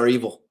habits are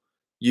evil.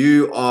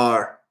 You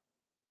are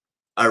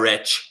a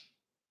wretch.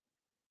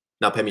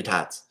 Now pay me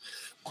tithes.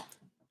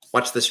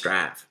 Watch this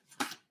drive.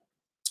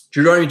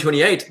 Deuteronomy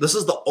 28, this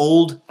is the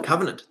old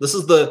covenant. This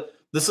is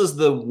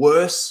the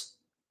worse,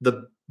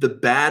 the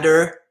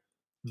badder,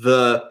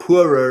 the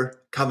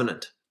poorer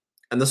covenant.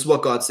 And this is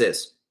what God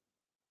says.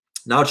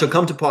 Now it shall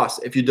come to pass,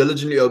 if you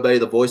diligently obey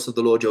the voice of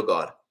the Lord your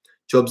God,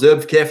 to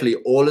observe carefully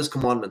all his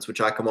commandments,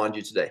 which I command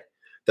you today,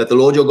 that the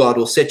Lord your God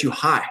will set you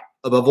high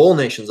above all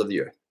nations of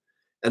the earth.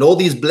 And all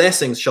these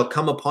blessings shall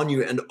come upon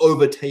you and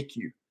overtake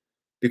you,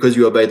 because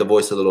you obey the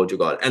voice of the Lord your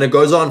God. And it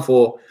goes on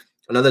for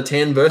another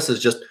 10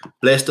 verses, just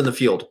blessed in the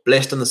field,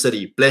 blessed in the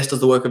city, blessed is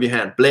the work of your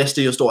hand, blessed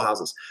are your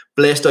storehouses,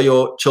 blessed are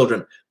your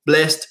children,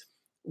 blessed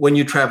when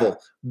you travel,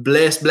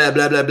 blessed, blah,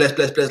 blah, blah,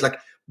 blessed, like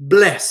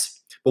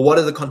bless. But what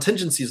are the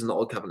contingencies in the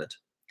old covenant?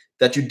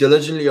 That you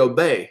diligently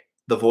obey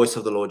the voice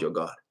of the Lord your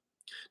God.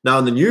 Now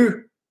in the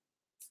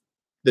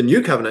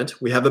new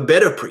covenant, we have a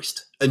better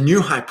priest, a new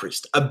high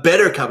priest, a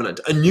better covenant,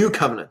 a new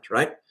covenant,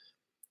 right?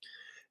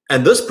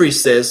 And this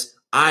priest says,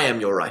 I am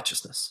your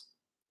righteousness.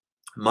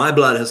 My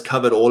blood has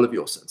covered all of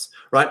your sins,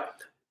 right?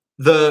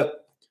 The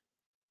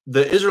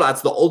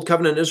Israelites, the old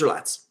covenant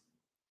Israelites,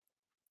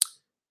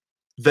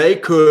 they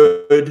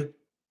could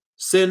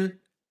sin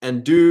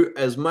and do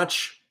as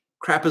much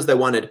crap as they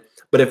wanted.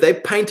 But if they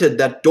painted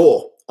that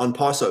door on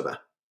Passover,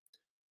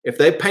 if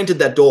they painted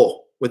that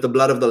door with the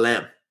blood of the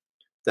lamb,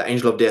 the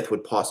angel of death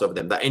would pass over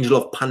them. The angel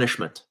of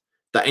punishment,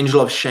 the angel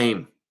of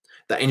shame,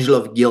 the angel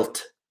of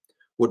guilt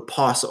would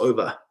pass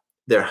over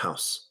their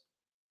house,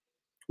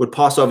 would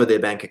pass over their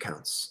bank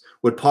accounts,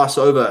 would pass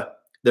over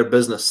their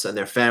business and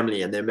their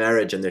family and their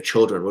marriage and their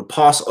children, would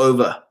pass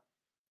over.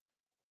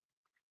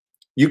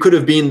 You could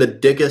have been the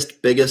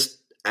dickest,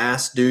 biggest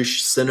ass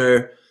douche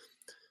sinner.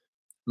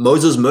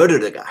 Moses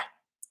murdered a guy,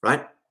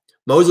 right?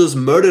 Moses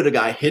murdered a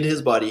guy, hid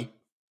his body,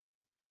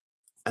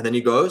 and then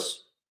he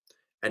goes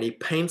and he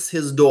paints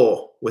his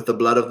door with the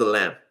blood of the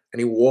lamb, and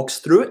he walks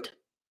through it,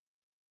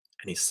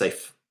 and he's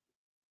safe,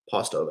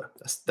 passed over.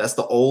 That's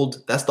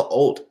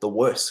the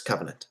worst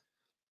covenant.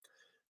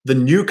 The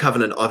new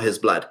covenant of his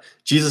blood.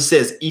 Jesus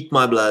says, eat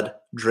my blood,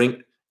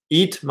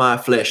 eat my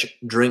flesh,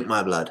 drink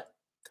my blood.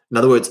 In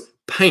other words,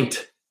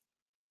 paint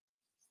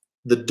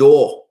the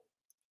door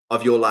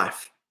of your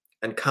life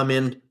and come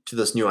in to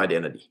this new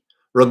identity,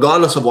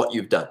 regardless of what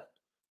you've done.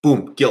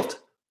 Boom, guilt,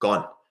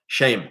 gone.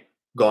 Shame,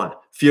 gone.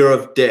 Fear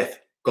of death,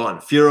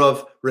 gone. Fear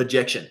of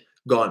rejection,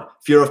 gone.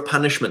 Fear of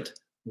punishment,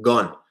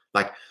 gone.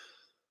 Like,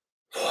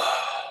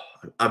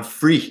 I'm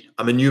free.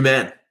 I'm a new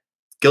man,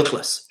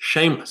 guiltless,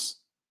 shameless.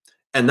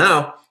 And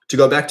now, to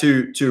go back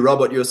to Rob,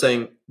 what you were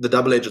saying, the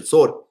double-edged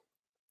sword,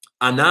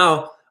 I'm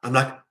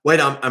like,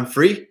 wait, I'm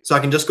free? So I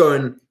can just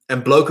go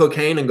and blow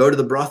cocaine and go to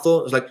the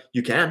brothel? It's like,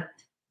 you can.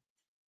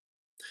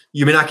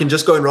 You mean I can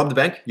just go and rob the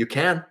bank? You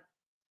can.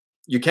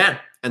 You can.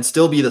 And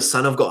still be the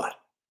son of God.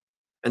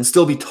 And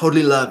still be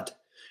totally loved.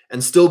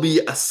 And still be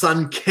a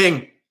son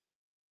king.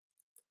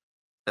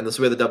 And this is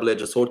where the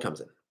double-edged sword comes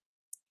in.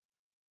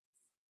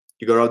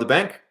 You go rob the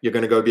bank, you're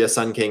going to go be a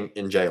son king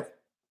in jail.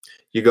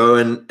 You go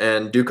in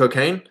and do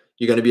cocaine,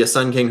 you're going to be a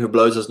son king who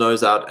blows his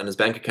nose out and his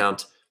bank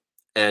account,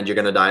 and you're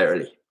going to die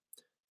early.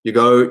 You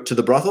go to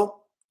the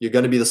brothel, you're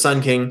going to be the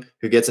son king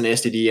who gets an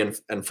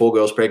STD and 4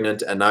 girls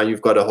pregnant, and now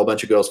you've got a whole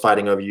bunch of girls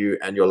fighting over you,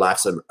 and your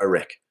life's a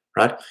wreck,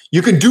 right?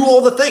 You can do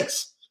all the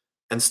things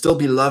and still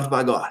be loved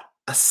by God,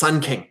 a son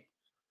king.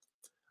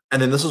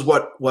 And then this is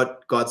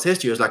what God says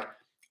to you, is like,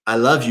 I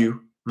love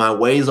you. My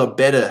ways are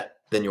better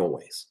than your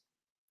ways.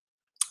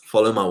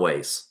 Follow my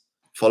ways.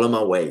 Follow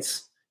my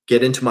ways.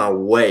 Get into my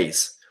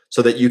ways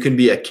so that you can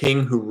be a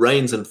king who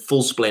reigns in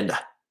full splendor.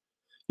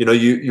 You know,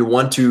 you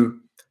want to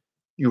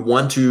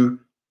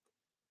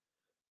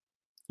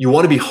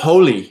be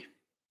holy,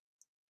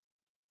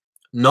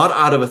 not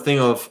out of a thing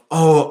of,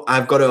 oh,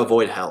 I've got to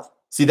avoid hell.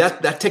 See,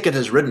 that ticket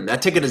is written.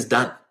 That ticket is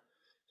done.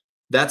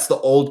 That's the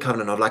old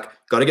covenant of like,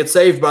 got to get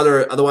saved,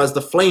 brother. Otherwise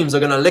the flames are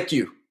going to lick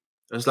you.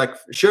 And it's like,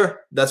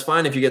 sure, that's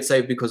fine if you get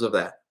saved because of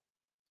that.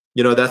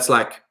 You know, that's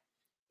like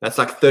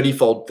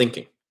 30-fold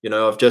thinking, you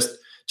know, of just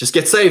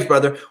get saved,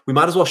 brother. We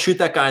might as well shoot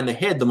that guy in the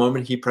head the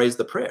moment he prays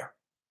the prayer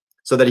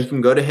so that he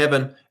can go to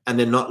heaven and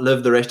then not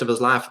live the rest of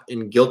his life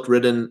in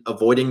guilt-ridden,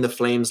 avoiding the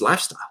flames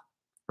lifestyle,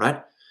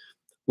 right?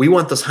 We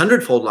want this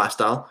 100-fold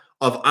lifestyle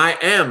of I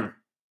am,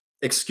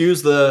 this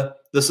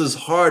is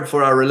hard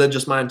for our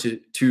religious mind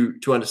to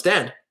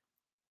understand,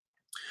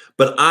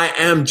 but I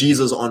am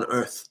Jesus on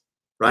earth,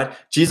 right?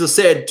 Jesus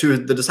said to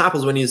the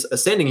disciples when he's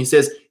ascending, he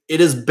says,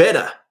 it is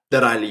better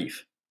that I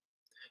leave,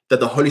 that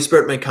the Holy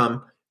Spirit may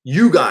come.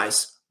 You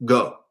guys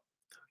go.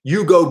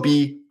 You go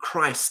be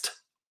Christ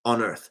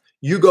on earth.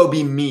 You go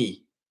be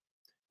me.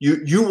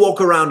 You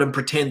walk around and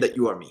pretend that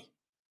you are me.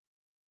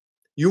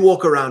 You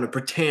walk around and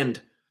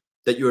pretend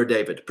that you're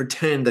David.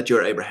 Pretend that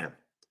you're Abraham.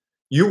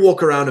 You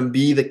walk around and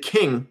be the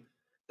king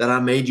that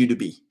I made you to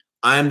be.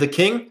 I am the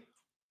king.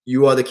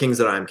 You are the kings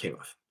that I am king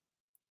of.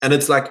 And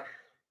it's like,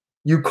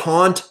 you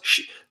can't,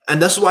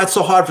 and this is why it's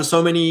so hard for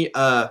so many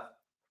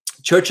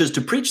churches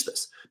to preach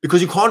this,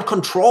 because you can't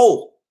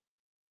control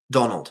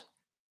Donald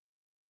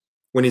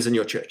when he's in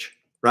your church,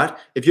 right?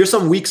 If you're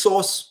some weak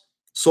sauce,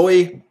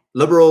 soy,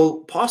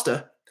 liberal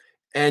pastor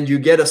and you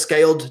get a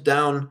scaled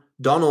down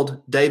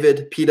Donald,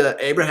 David, Peter,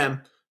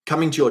 Abraham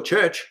coming to your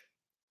church,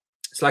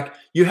 it's like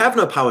you have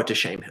no power to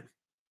shame him.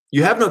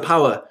 You have no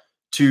power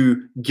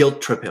to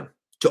guilt trip him,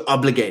 to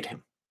obligate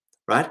him,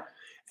 right?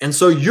 And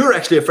so you're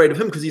actually afraid of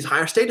him because he's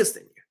higher status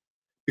than you,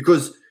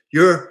 because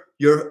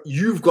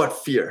you've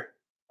got fear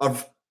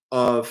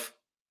of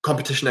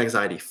competition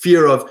anxiety,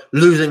 fear of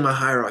losing my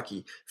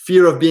hierarchy,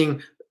 fear of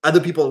being other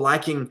people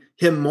liking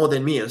him more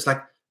than me. And it's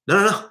like,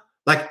 no.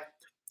 Like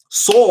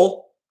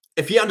Saul,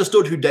 if he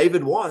understood who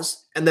David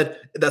was and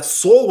that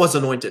Saul was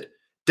anointed,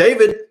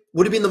 David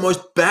would have been the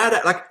most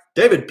bad. Like,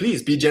 David,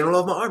 please be general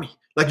of my army.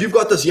 Like, you've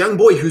got this young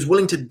boy who's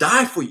willing to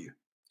die for you,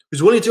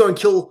 who's willing to go and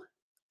kill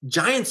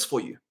giants for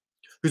you,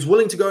 who's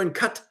willing to go and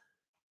cut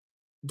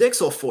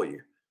dicks off for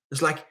you.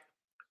 It's like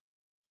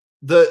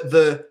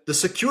the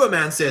secure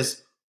man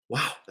says,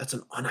 wow, that's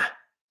an honor.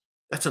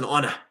 That's an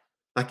honor.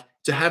 Like,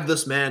 to have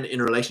this man in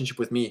a relationship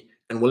with me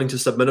and willing to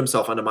submit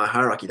himself under my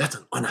hierarchy, that's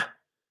an honor.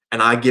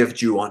 And I give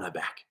due honor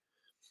back.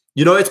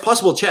 You know, it's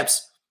possible,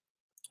 chaps,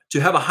 to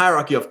have a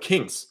hierarchy of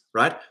kings,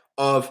 right?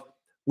 Of,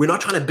 we're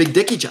not trying to big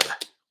dick each other.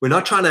 We're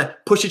not trying to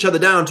push each other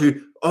down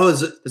to,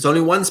 there's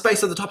only one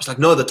space at the top. It's like,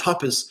 no, the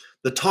top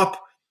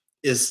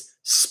is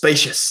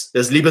spacious.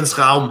 There's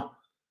Lebensraum.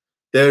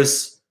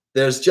 There's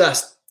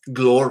just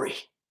glory.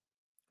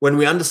 When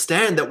we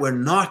understand that we're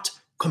not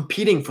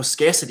competing for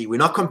scarcity, we're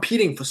not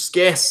competing for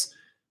scarce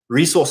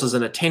resources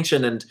and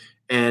attention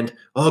and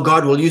oh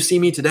God, will you see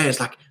me today?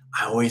 It's like,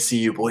 I always see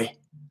you, boy.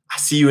 I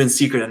see you in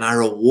secret and I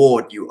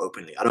reward you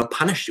openly. I don't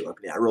punish you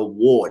openly. I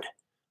reward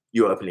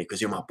you openly because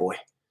you're my boy.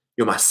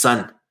 You're my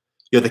son.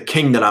 You're the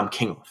king that I'm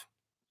king of.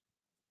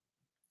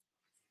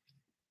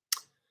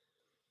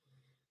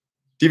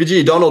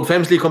 DVG, Donald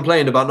famously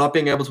complained about not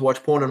being able to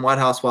watch porn in White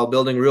House while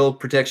building real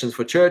protections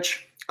for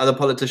church. Other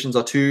politicians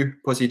are too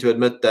pussy to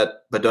admit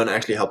that, but don't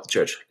actually help the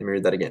church. Let me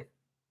read that again.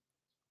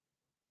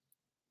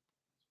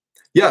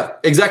 Yeah,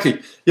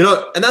 exactly. You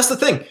know, and that's the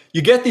thing.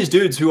 You get these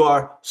dudes who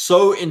are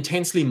so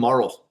intensely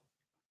moral.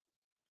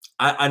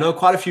 I know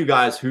quite a few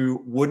guys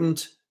who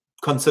wouldn't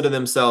consider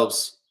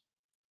themselves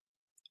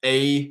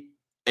a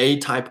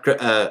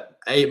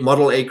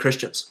model A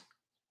Christians,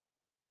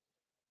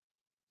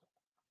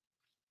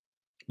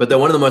 but they're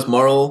one of the most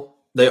moral.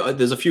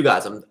 There's a few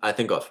guys I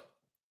think of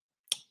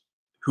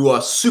who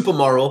are super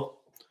moral.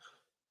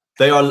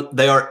 They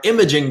are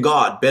imaging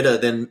God better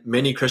than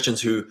many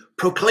Christians who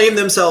proclaim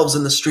themselves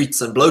in the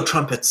streets and blow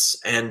trumpets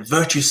and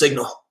virtue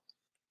signal.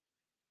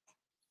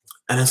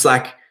 And it's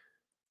like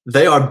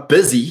they are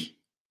busy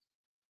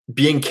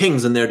being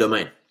kings in their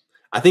domain.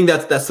 I think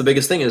that's the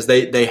biggest thing is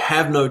they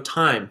have no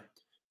time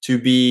to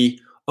be,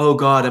 oh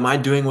God, am I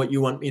doing what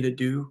you want me to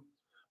do?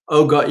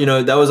 Oh God, you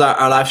know, that was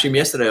our live stream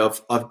yesterday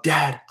of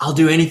Dad, I'll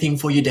do anything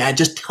for you, Dad.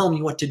 Just tell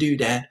me what to do,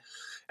 Dad.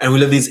 And we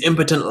live these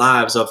impotent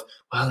lives of,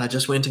 well, I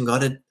just went and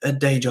got a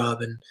day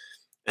job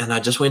and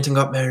I just went and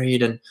got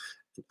married and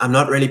I'm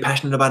not really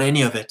passionate about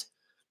any of it.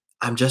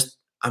 I'm just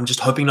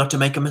hoping not to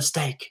make a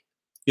mistake.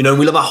 You know,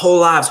 we live our whole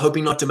lives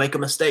hoping not to make a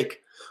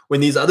mistake when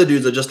these other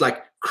dudes are just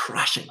like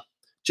crushing,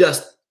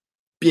 just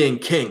being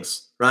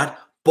kings, right?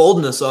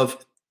 Boldness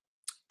of,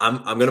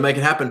 I'm going to make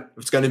it happen.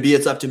 If it's going to be,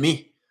 it's up to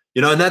me.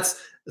 You know, and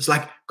it's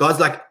like, God's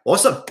like,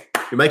 awesome.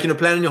 You're making a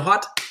plan in your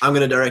heart. I'm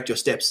going to direct your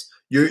steps.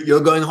 You're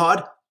going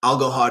hard. I'll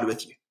go hard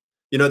with you.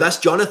 You know, that's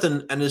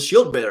Jonathan and his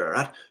shield bearer,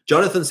 right?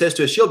 Jonathan says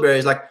to his shield bearer,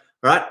 he's like,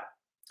 all right,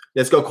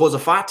 let's go cause a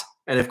fight.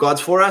 And if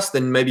God's for us,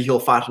 then maybe he'll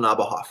fight on our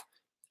behalf.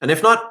 And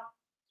if not,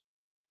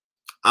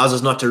 ours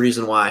is not to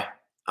reason why.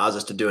 Ours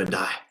is to do and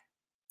die.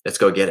 Let's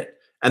go get it.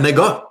 And they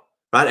go,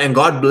 right? And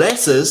God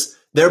blesses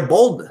their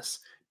boldness,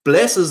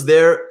 blesses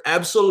their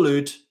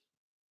absolute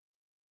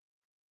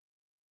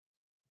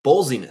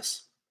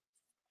ballsiness.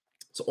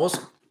 It's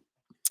awesome.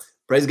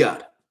 Praise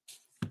God.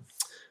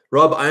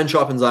 Rob, iron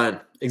sharpens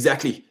iron.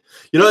 Exactly.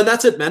 You know, and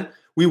that's it, man.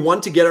 We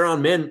want to get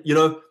around men. You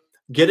know,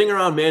 getting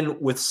around men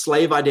with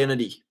slave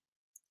identity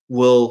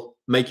will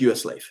make you a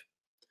slave.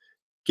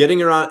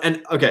 Getting around,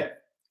 and okay,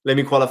 let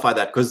me qualify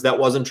that because that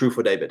wasn't true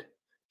for David.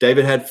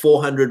 David had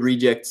 400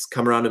 rejects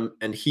come around him,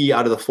 and he,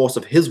 out of the force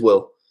of his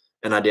will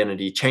and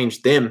identity,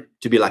 changed them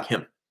to be like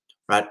him,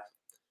 right?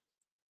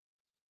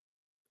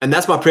 And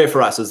that's my prayer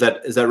for us, is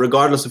that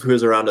regardless of who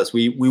is around us,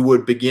 we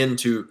would begin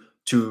to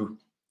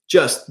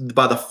just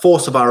by the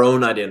force of our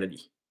own identity,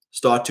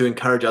 start to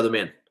encourage other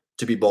men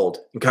to be bold,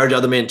 encourage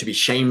other men to be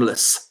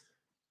shameless,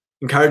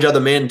 encourage other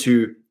men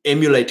to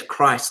emulate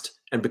Christ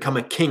and become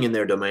a king in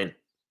their domain.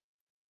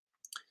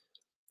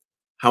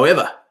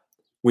 However,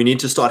 we need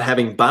to start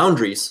having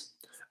boundaries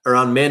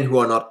around men who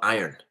are not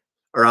iron,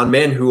 around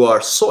men who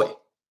are soy,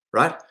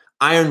 right?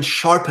 Iron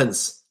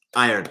sharpens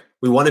iron.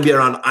 We want to be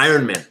around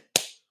iron men.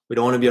 We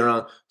don't want to be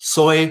around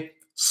soy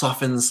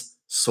softens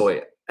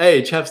soy.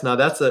 Hey, chaps, now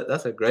that's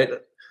a great,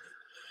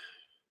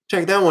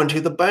 take that one to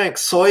the bank.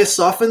 Soy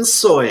softens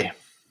soy.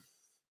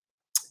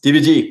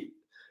 DVG,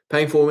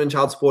 paying for women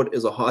child support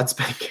is a hard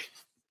spanking.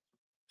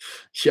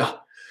 Yeah.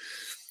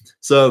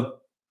 So,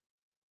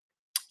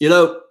 you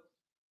know,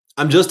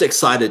 I'm just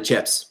excited,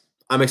 chaps.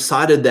 I'm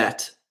excited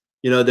that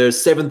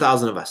There's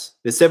 7,000 of us.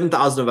 There's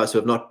 7,000 of us who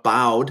have not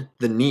bowed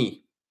the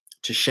knee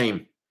to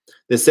shame.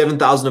 There's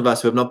 7,000 of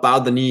us who have not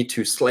bowed the knee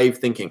to slave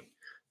thinking,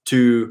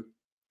 to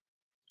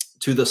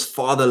this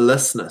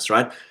fatherlessness,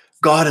 right?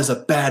 God is a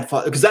bad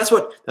father, because that's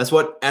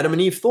what Adam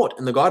and Eve thought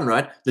in the garden,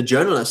 right? The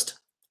journalist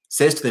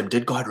says to them,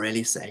 did God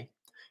really say?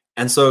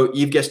 And so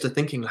Eve gets to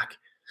thinking like,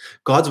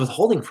 God's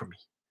withholding from me.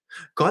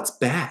 God's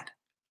bad.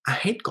 I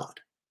hate God.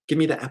 Give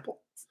me the apple.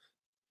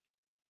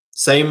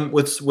 Same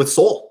with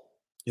Saul.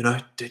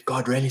 Did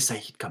God really say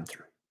he'd come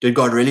through? Did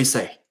God really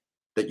say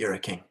that you're a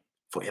king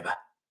forever?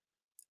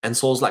 And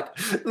Saul's like,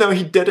 no,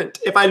 he didn't.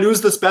 If I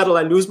lose this battle,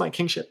 I lose my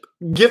kingship.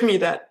 Give me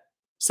that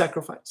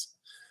sacrifice.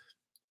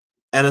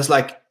 And it's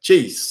like,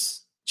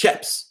 geez,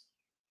 chaps,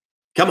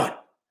 come on.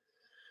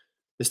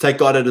 Let's take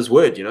God at his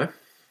word,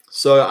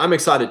 So I'm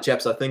excited,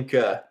 chaps. I think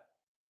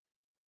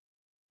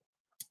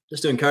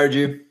just to encourage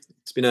you,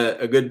 it's been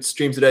a good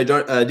stream today.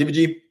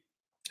 DVG,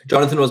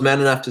 Jonathan was man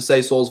enough to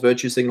say Saul's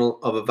virtue signal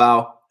of a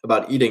vow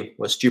about eating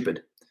was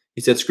stupid.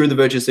 He said, screw the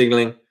virtue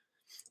signaling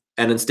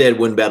and instead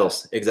win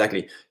battles.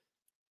 Exactly.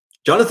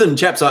 Jonathan,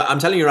 chaps, I'm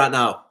telling you right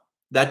now,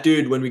 that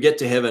dude, when we get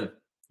to heaven,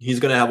 he's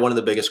going to have one of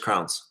the biggest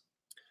crowns.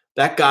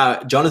 That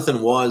guy,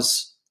 Jonathan,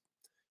 was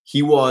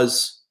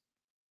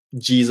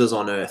Jesus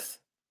on earth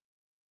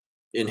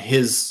in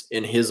his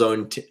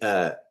own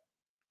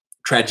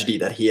tragedy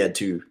that he had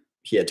to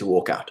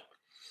walk out.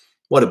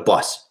 What a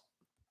boss.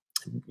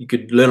 You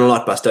could learn a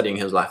lot by studying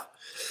his life.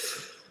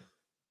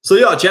 So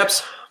yeah,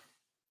 chaps.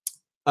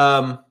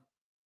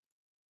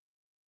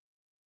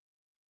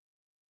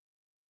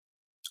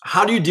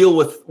 How do you deal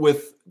with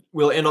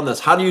we'll end on this.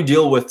 How do you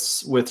deal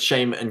with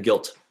shame and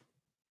guilt?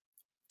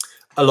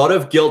 A lot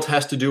of guilt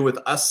has to do with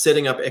us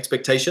setting up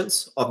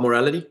expectations of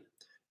morality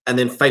and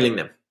then failing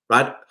them,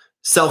 right?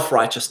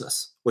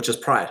 Self-righteousness, which is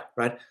pride,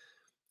 right?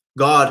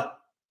 God,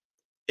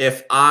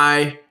 if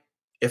I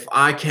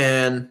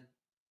can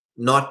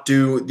not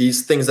do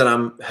these things that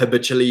I'm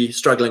habitually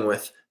struggling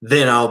with,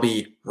 then I'll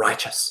be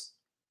righteous.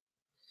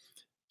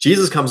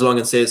 Jesus comes along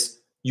and says,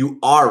 you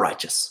are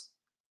righteous.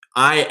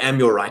 I am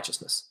your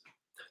righteousness.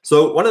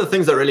 So one of the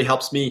things that really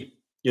helps me,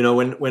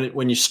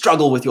 when you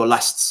struggle with your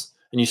lusts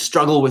and you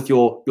struggle with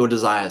your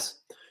desires,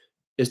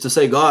 is to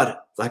say, God,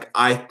 like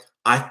I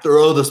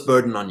throw this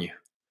burden on you.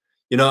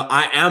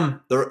 I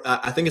am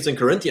I think it's in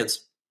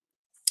Corinthians.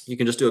 You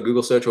can just do a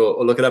Google search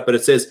or look it up, but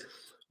it says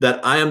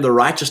that I am the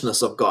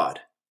righteousness of God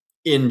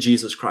in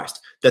Jesus Christ.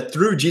 That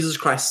through Jesus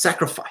Christ's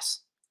sacrifice,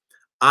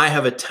 I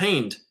have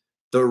attained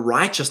the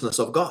righteousness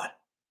of God.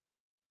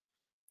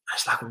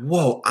 It's like,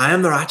 whoa, I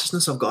am the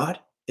righteousness of God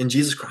in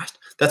Jesus Christ.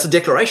 That's a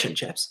declaration,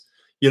 chaps.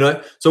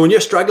 So when you're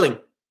struggling,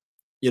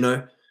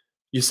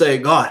 you say,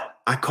 God,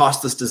 I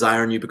cast this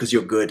desire on you because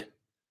you're good.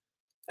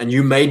 And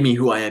you made me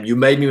who I am. You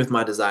made me with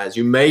my desires.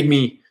 You made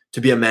me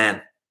to be a man.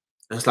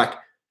 And it's like,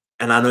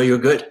 and I know you're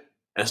good.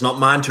 And it's not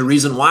mine to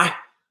reason why.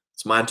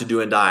 It's mine to do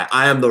and die.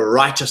 I am the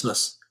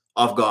righteousness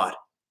of God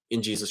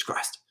in Jesus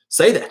Christ.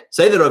 Say that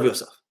over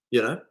yourself,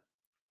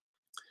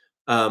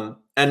 And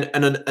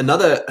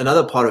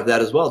another part of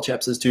that as well,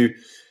 chaps, is to,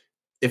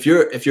 if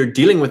you're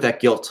dealing with that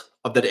guilt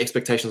of that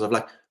expectations of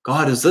like,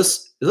 God, is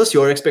this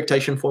your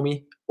expectation for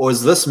me? Or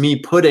is this me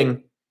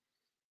putting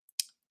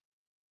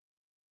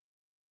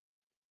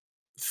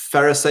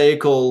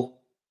Pharisaical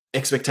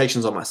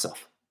expectations on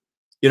myself?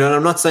 And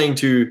I'm not saying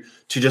to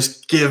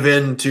just give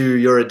in to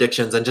your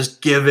addictions and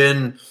just give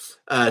in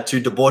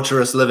to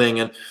debaucherous living.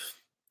 And,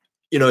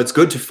 it's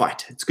good to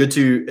fight. It's good,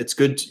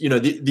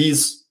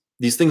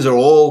 these things are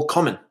all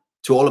common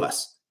to all of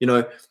us.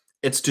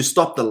 It's to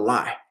stop the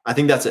lie. I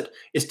think that's it.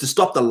 It's to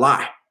stop the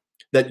lie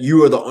that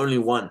you are the only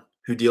one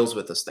who deals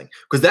with this thing.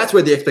 Because that's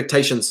where the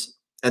expectations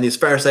and these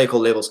Pharisaical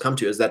levels come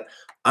to, is that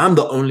I'm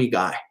the only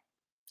guy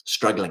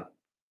struggling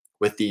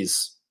with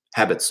these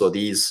habits or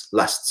these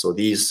lusts or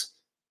these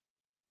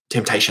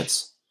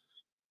temptations.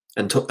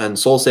 And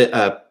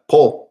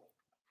Paul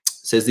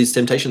says these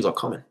temptations are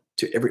common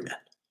to every man.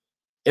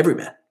 Every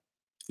man.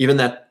 Even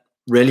that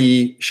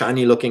really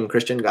shiny looking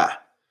Christian guy,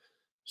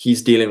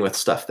 he's dealing with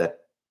stuff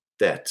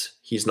that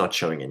he's not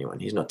showing anyone.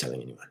 He's not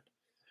telling anyone.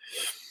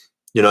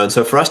 And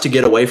so for us to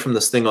get away from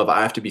this thing of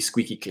I have to be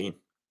squeaky clean,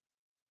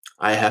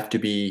 I have to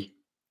be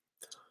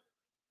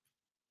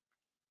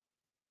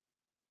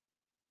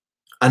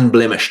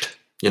unblemished.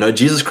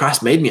 Jesus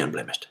Christ made me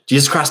unblemished.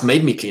 Jesus Christ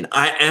made me clean.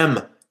 I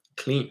am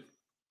clean.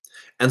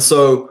 And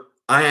so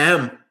I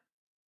am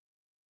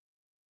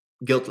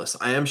guiltless.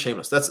 I am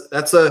shameless.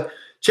 That's a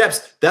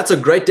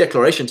great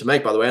declaration to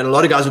make, by the way. And a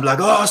lot of guys will be like,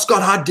 oh,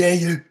 Scott, how dare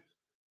you?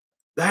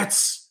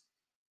 That's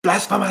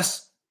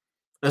blasphemous.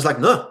 And it's like,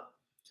 no.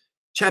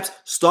 Chaps,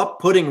 stop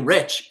putting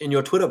wretch in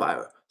your Twitter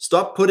bio.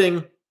 Stop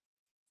putting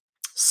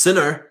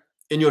sinner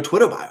in your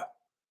Twitter bio.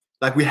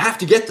 Like, we have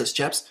to get this,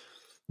 chaps,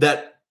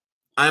 that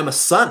I am a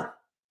son.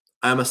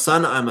 I am a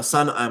son. I am a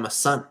son. I am a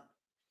son.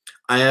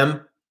 I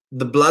am,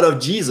 the blood of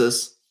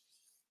Jesus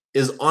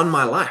is on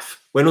my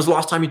life. When was the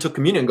last time you took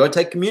communion? Go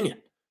take communion.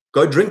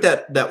 Go drink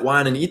that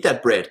wine and eat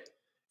that bread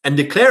and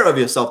declare of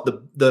yourself,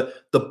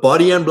 the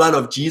body and blood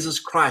of Jesus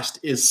Christ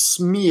is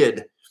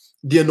smeared.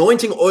 The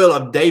anointing oil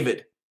of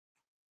David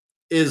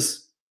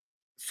is,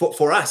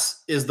 for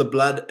us, is the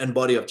blood and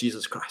body of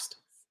Jesus Christ.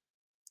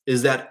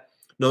 Is that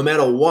no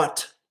matter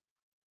what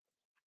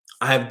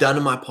I have done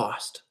in my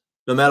past,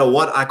 no matter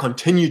what I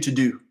continue to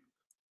do,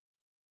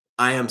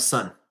 I am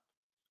son,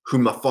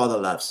 whom my Father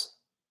loves.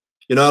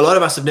 You know, a lot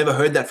of us have never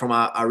heard that from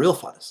our real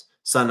fathers.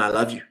 Son, I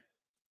love you,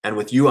 and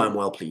with you I'm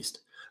well pleased.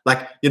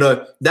 Like, you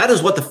know, that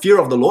is what the fear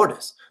of the Lord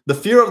is. The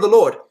fear of the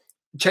Lord.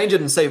 Change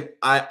it and say,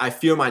 I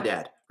fear my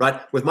dad,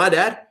 right? With my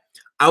dad,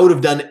 I would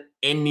have done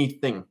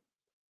anything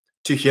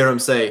to hear him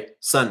say,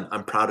 son,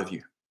 I'm proud of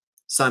you.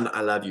 Son,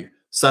 I love you.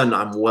 Son,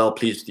 I'm well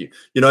pleased with you.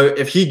 You know,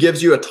 if he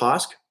gives you a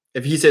task,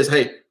 if he says,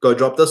 hey, go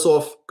drop this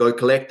off, go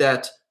collect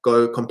that,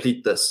 go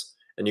complete this,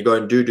 and you go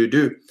and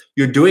do,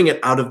 you're doing it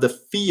out of the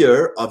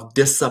fear of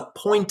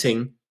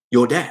disappointing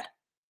your dad.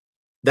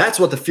 That's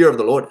what the fear of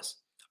the Lord is.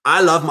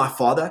 I love my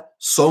father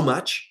so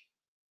much.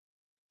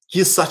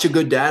 He's such a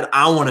good dad.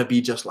 I want to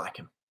be just like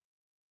him.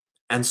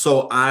 And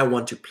so I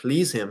want to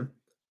please him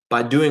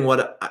by doing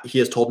what he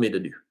has told me to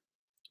do,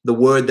 the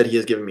word that he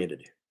has given me to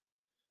do.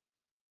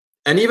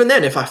 And even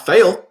then, if I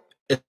fail,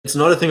 it's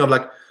not a thing of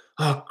like,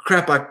 oh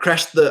crap, I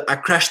crashed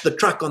the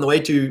truck on the way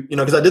to, you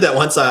know, because I did that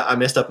once. I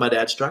messed up my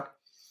dad's truck.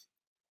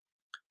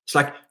 It's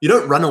like, you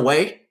don't run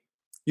away.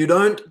 You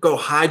don't go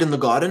hide in the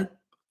garden.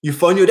 You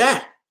phone your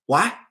dad.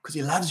 Why? Because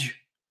he loves you.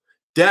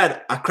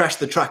 Dad, I crashed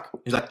the truck.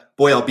 He's like,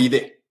 boy, I'll be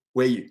there.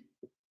 Where are you?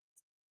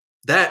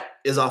 That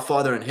is our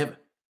Father in heaven.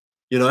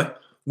 You know,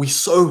 we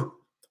so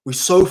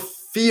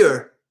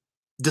fear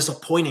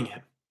disappointing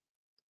him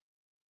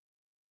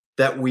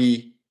that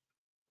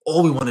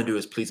all we want to do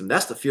is please him.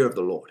 That's the fear of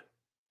the Lord,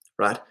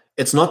 right?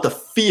 It's not the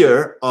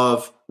fear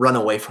of run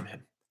away from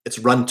him. It's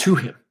run to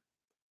him.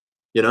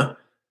 You know,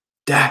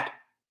 Dad,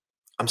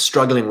 I'm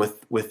struggling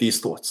with these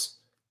thoughts.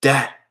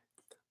 Dad,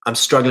 I'm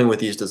struggling with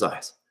these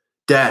desires.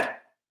 Dad,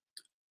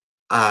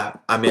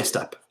 I messed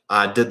up.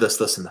 I did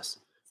this, and this.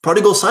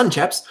 Prodigal son,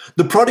 chaps.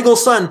 The prodigal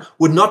son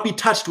would not be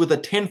touched with a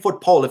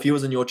 10-foot pole if he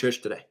was in your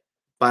church today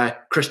by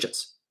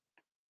Christians.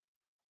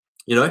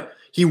 You know,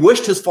 he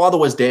wished his father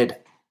was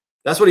dead.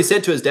 That's what he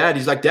said to his dad.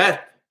 He's like, Dad,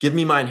 give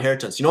me my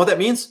inheritance. You know what that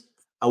means?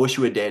 I wish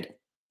you were dead.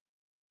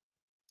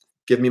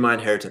 Give me my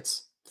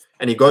inheritance.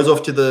 And he goes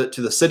off to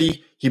the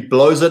city. He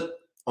blows it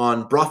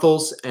on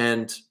brothels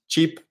and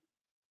cheap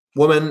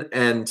women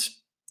and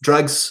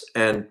drugs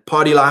and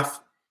party life.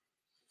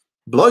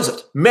 Blows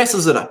it,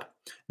 messes it up.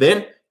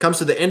 Then comes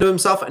to the end of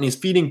himself and he's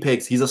feeding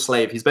pigs. He's a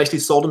slave. He's basically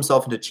sold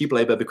himself into cheap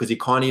labor because he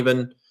can't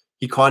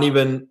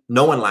even,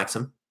 no one likes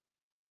him.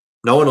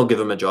 No one will give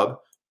him a job.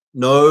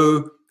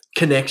 No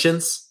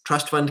connections,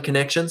 trust fund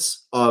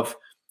connections of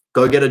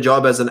go get a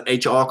job as an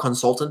HR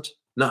consultant.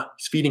 No,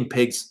 he's feeding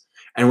pigs.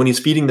 And when he's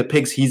feeding the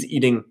pigs, he's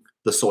eating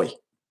the soy.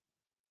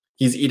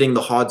 He's eating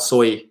the hard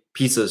soy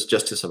pieces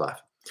just to survive.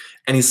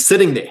 And he's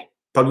sitting there,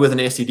 probably with an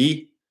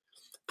STD,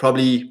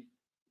 probably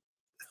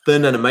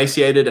thin and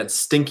emaciated and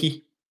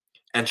stinky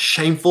and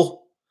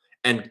shameful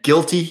and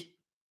guilty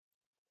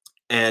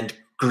and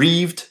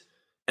grieved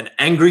and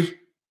angry.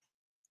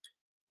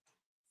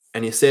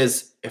 And he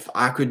says, if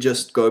I could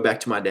just go back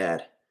to my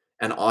dad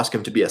and ask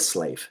him to be a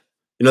slave.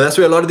 You know, that's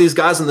where a lot of these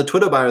guys in the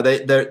Twitter bio,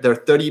 they're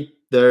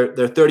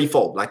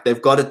 30-fold. Like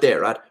they've got it there,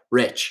 right?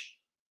 Wretch,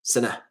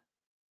 sinner,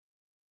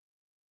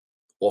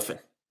 orphan,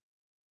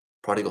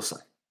 prodigal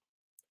son,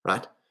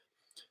 right?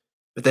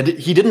 But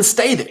he didn't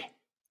stay there.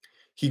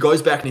 He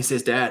goes back and he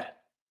says, Dad,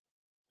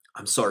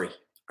 I'm sorry.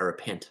 I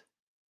repent.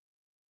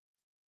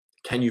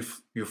 Can you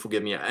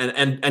forgive me?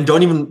 And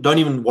don't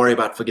even worry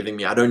about forgiving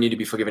me. I don't need to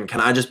be forgiven.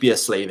 Can I just be a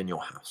slave in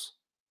your house?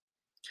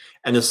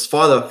 And his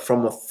father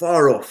from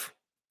afar off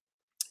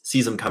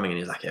sees him coming and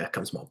he's like, here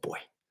comes my boy.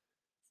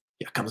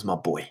 Here comes my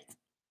boy.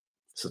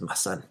 This is my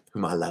son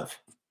whom I love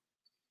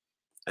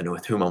and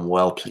with whom I'm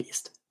well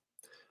pleased.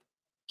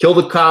 Kill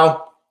the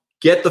cow,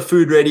 get the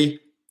food ready.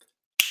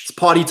 It's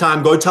party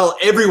time. Go tell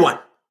everyone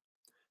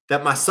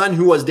that my son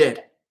who was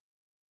dead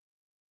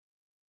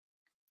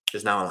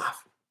is now alive.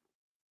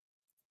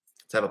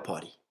 Let's have a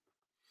party.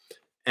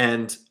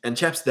 And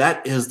chaps,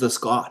 that is this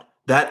God.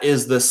 That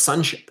is the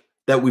sonship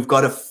that we've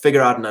got to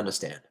figure out and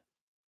understand.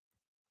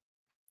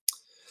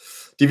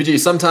 DVG,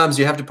 sometimes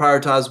you have to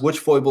prioritize which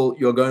foible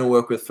you're going to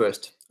work with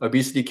first.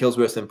 Obesity kills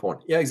worse than porn.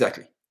 Yeah,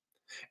 exactly.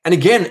 And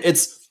again,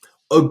 it's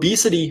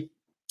obesity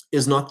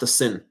is not the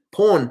sin.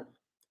 Porn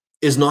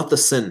is not the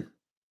sin.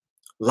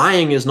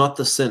 Lying is not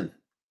the sin.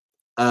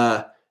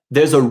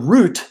 There's a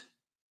root,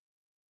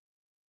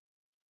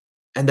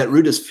 and that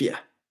root is fear,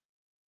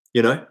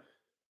 you know,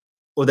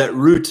 or that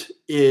root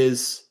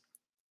is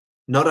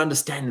not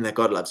understanding that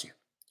God loves you,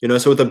 you know.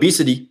 So with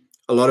obesity,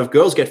 a lot of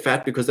girls get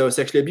fat because they were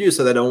sexually abused,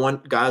 so they don't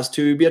want guys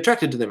to be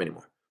attracted to them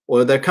anymore,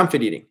 or they're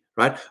comfort eating,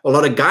 right? A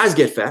lot of guys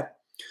get fat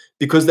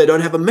because they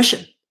don't have a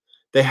mission.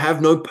 They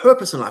have no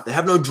purpose in life. They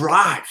have no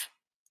drive,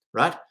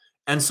 right?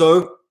 And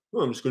so,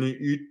 oh, I'm just going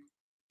to eat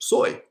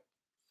soy.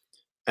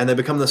 And they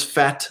become this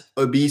fat,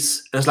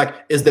 obese. And it's like,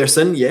 is there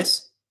sin?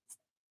 Yes.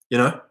 You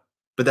know,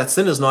 But that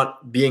sin is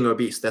not being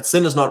obese. That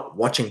sin is not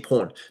watching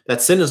porn.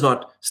 That sin is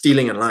not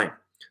stealing and lying.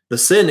 The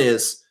sin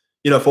is,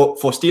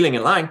 for stealing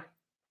and lying,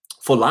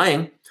 for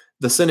lying,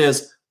 the sin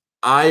is,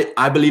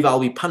 I believe I'll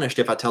be punished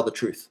if I tell the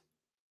truth.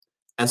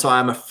 And so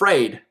I'm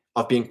afraid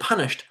of being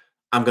punished.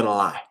 I'm going to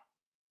lie.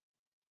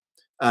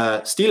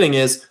 Stealing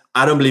is,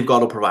 I don't believe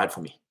God will provide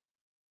for me.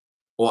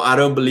 Or I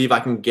don't believe I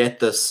can get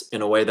this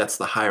in a way that's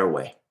the higher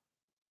way.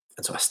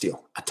 And so I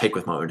steal. I take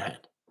with my own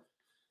hand.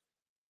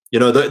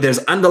 There's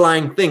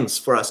underlying things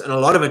for us. And a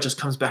lot of it just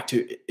comes back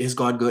to, is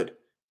God good?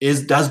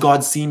 Does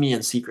God see me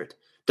in secret?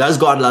 Does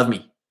God love me?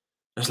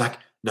 And it's like,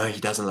 no, he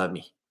doesn't love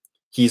me.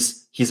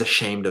 He's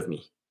ashamed of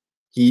me.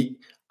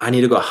 I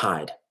need to go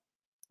hide.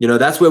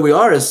 That's where we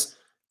are as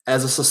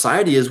a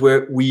society, is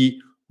where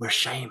we're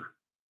shame.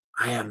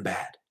 I am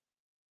bad.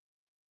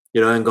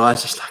 And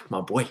God's just like,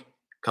 my boy,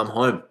 come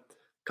home.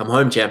 Come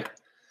home, champ.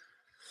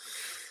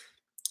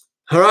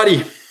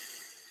 Alrighty.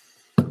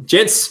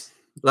 Gents,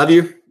 love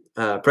you.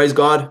 Praise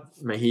God.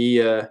 May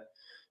he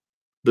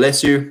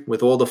bless you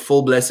with all the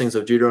full blessings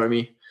of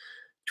Deuteronomy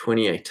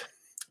 28.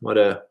 What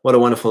a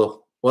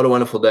wonderful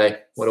day.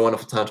 What a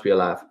wonderful time to be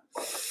alive.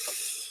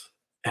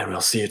 And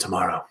we'll see you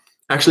tomorrow.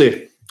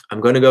 Actually,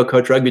 I'm going to go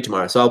coach rugby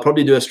tomorrow, so I'll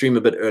probably do a stream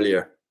a bit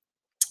earlier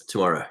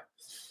tomorrow.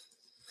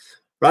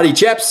 Righty,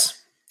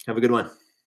 chaps. Have a good one.